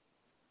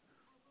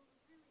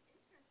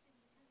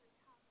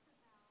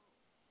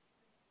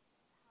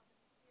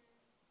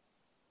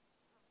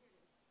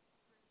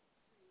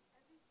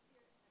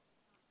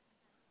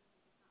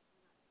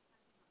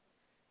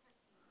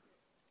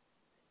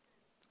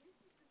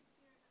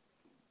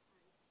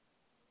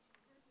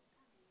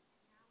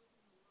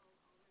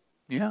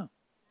 Yeah.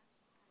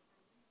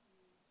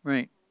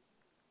 Right.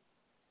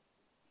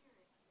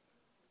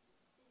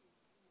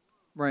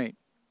 Right.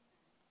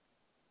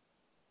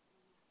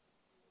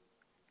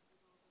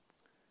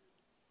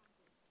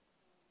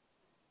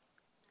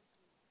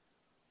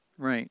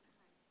 Right.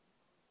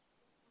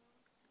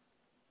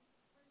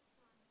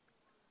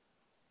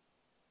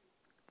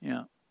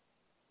 Yeah.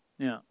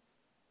 Yeah.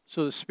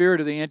 So the spirit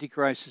of the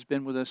Antichrist has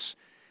been with us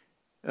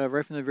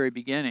right from the very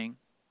beginning.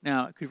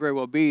 Now, it could very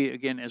well be,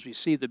 again, as we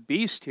see, the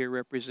beast here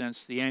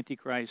represents the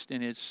Antichrist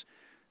in its,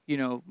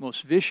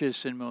 most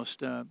vicious and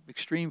most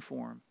extreme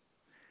form,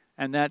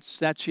 and that's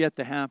yet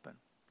to happen.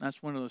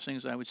 That's one of those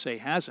things I would say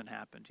hasn't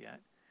happened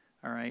yet.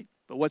 All right,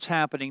 but what's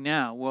happening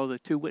now? Well, the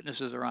two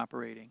witnesses are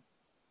operating.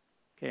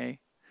 Okay,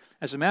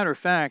 as a matter of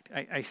fact,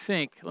 I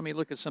think. Let me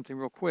look at something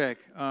real quick.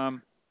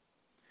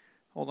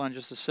 Hold on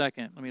just a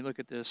second. Let me look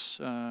at this.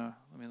 Let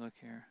me look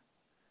here.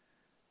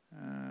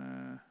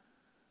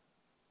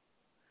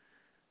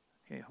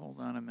 Okay, hold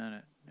on a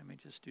minute. Let me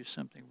just do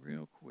something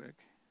real quick.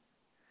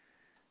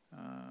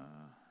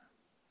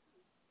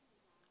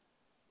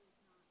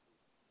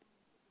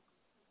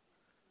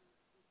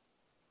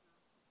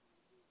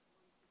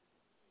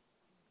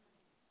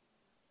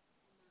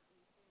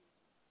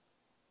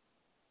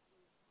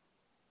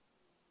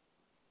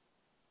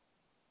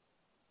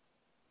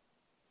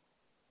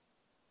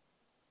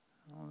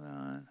 Hold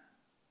on.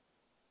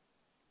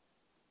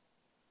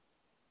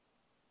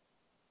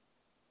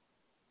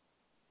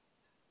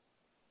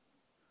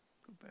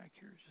 Go back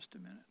here just a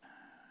minute.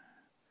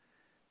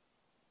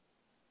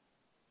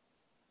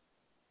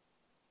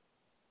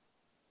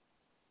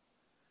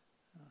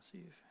 I'll see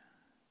if.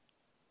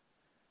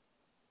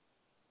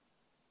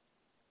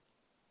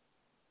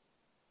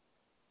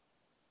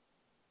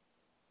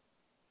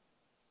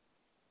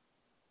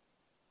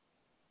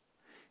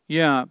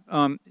 Yeah.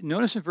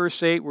 Notice in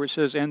verse 8 where it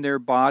says, and their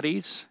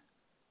bodies.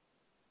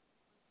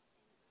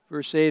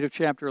 Verse 8 of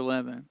chapter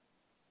 11.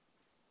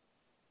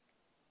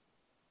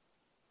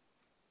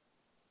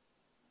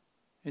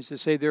 Is to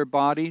say their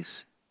bodies.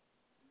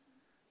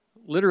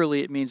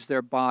 Literally, it means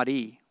their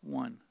body,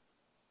 one.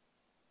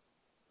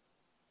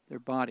 Their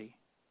body.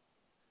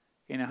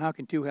 Okay, now how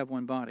can two have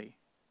one body?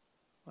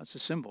 Well, it's a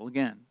symbol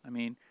again. I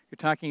mean, you're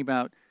talking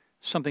about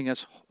something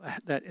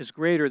that is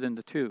greater than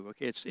the two.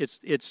 Okay,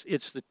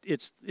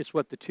 it's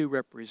what the two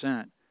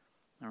represent.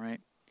 All right.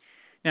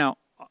 Now,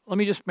 let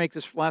me just make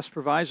this last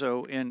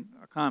proviso in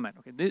a comment.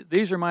 Okay,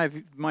 these are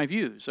my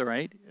views. All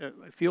right.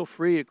 Feel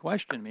free to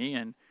question me,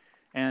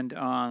 and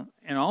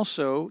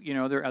also,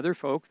 there are other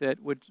folk that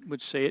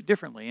would say it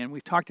differently. And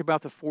we've talked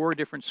about the 4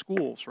 different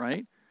schools,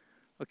 right?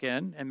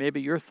 Again, and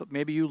maybe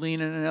maybe you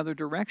lean in another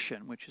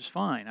direction, which is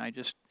fine. I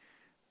just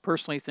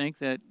personally think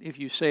that if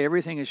you say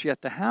everything is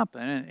yet to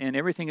happen and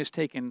everything is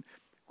taken,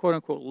 quote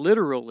unquote,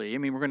 literally, I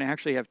mean, we're going to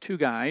actually have 2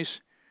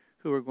 guys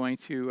who are going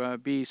to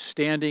be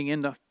standing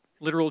in the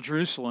literal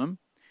Jerusalem,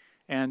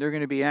 and they're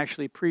going to be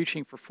actually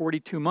preaching for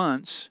 42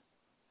 months,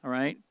 all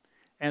right?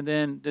 And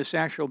then this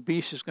actual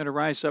beast is going to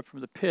rise up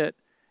from the pit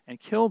and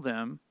kill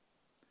them,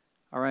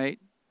 all right?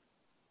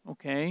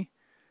 Okay,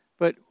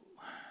 but,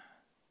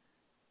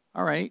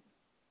 all right.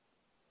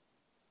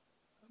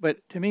 But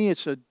to me,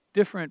 it's a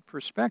different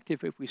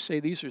perspective if we say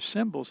these are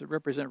symbols that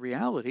represent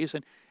realities,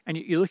 and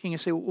you're looking and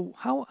say, well,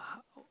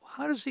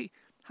 how does the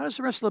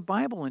rest of the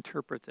Bible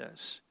interpret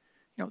this?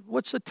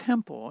 What's the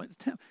temple?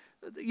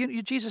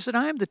 Jesus said,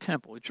 "I am the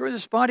temple. Destroy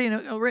this body,"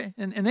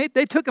 and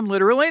they took him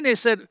literally, and they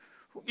said,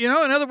 in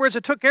other words,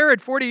 it took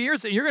Herod 40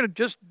 years, and you're going to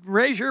just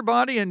raise your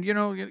body, and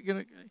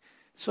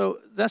so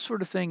that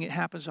sort of thing. It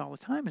happens all the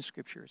time in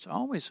Scripture. It's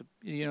always,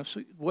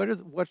 So what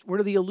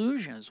are the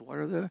allusions?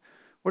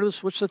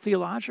 What's the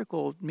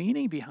theological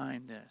meaning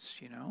behind this?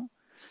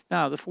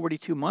 Now the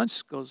 42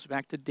 months goes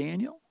back to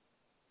Daniel.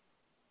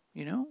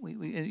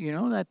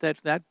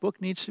 That book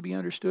needs to be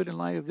understood in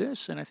light of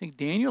this, and I think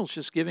Daniel's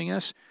just giving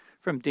us,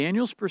 from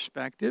Daniel's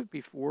perspective,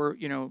 before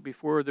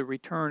the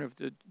return of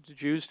the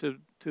Jews to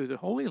the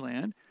Holy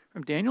Land.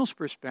 From Daniel's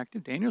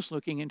perspective, Daniel's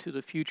looking into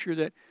the future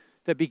that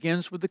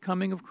begins with the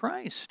coming of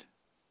Christ.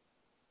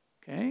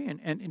 Okay,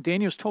 and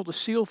Daniel's told to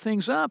seal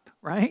things up,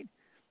 right?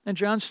 And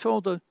John's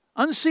told to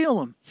unseal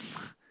them,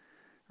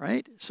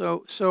 right?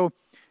 So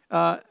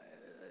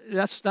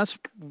that's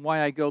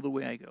why I go the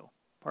way I go,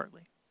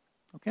 partly.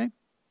 Okay?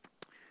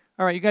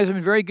 All right, you guys have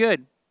been very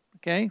good.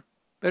 Okay?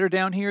 Better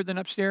down here than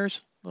upstairs?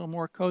 A little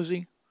more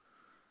cozy?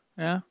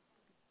 Yeah?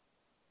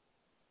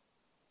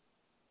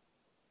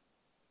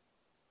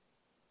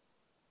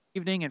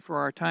 Evening and for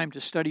our time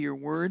to study your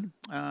word.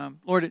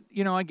 Lord,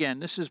 again,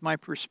 this is my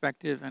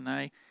perspective, and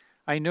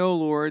I know,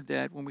 Lord,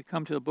 that when we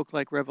come to a book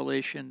like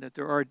Revelation, that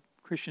there are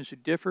Christians who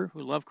differ,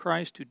 who love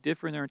Christ, who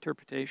differ in their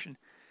interpretation.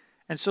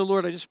 And so,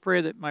 Lord, I just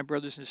pray that my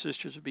brothers and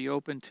sisters would be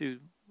open to,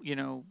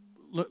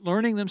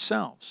 learning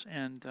themselves.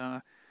 And,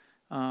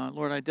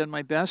 Lord, I've done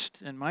my best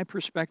in my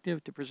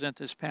perspective to present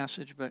this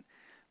passage, but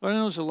Lord, I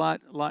know there's a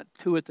lot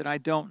to it that I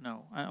don't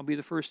know. I'll be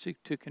the first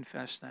to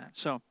confess that.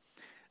 So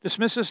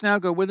dismiss us now.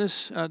 Go with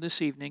us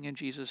this evening in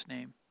Jesus'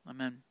 name.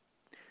 Amen.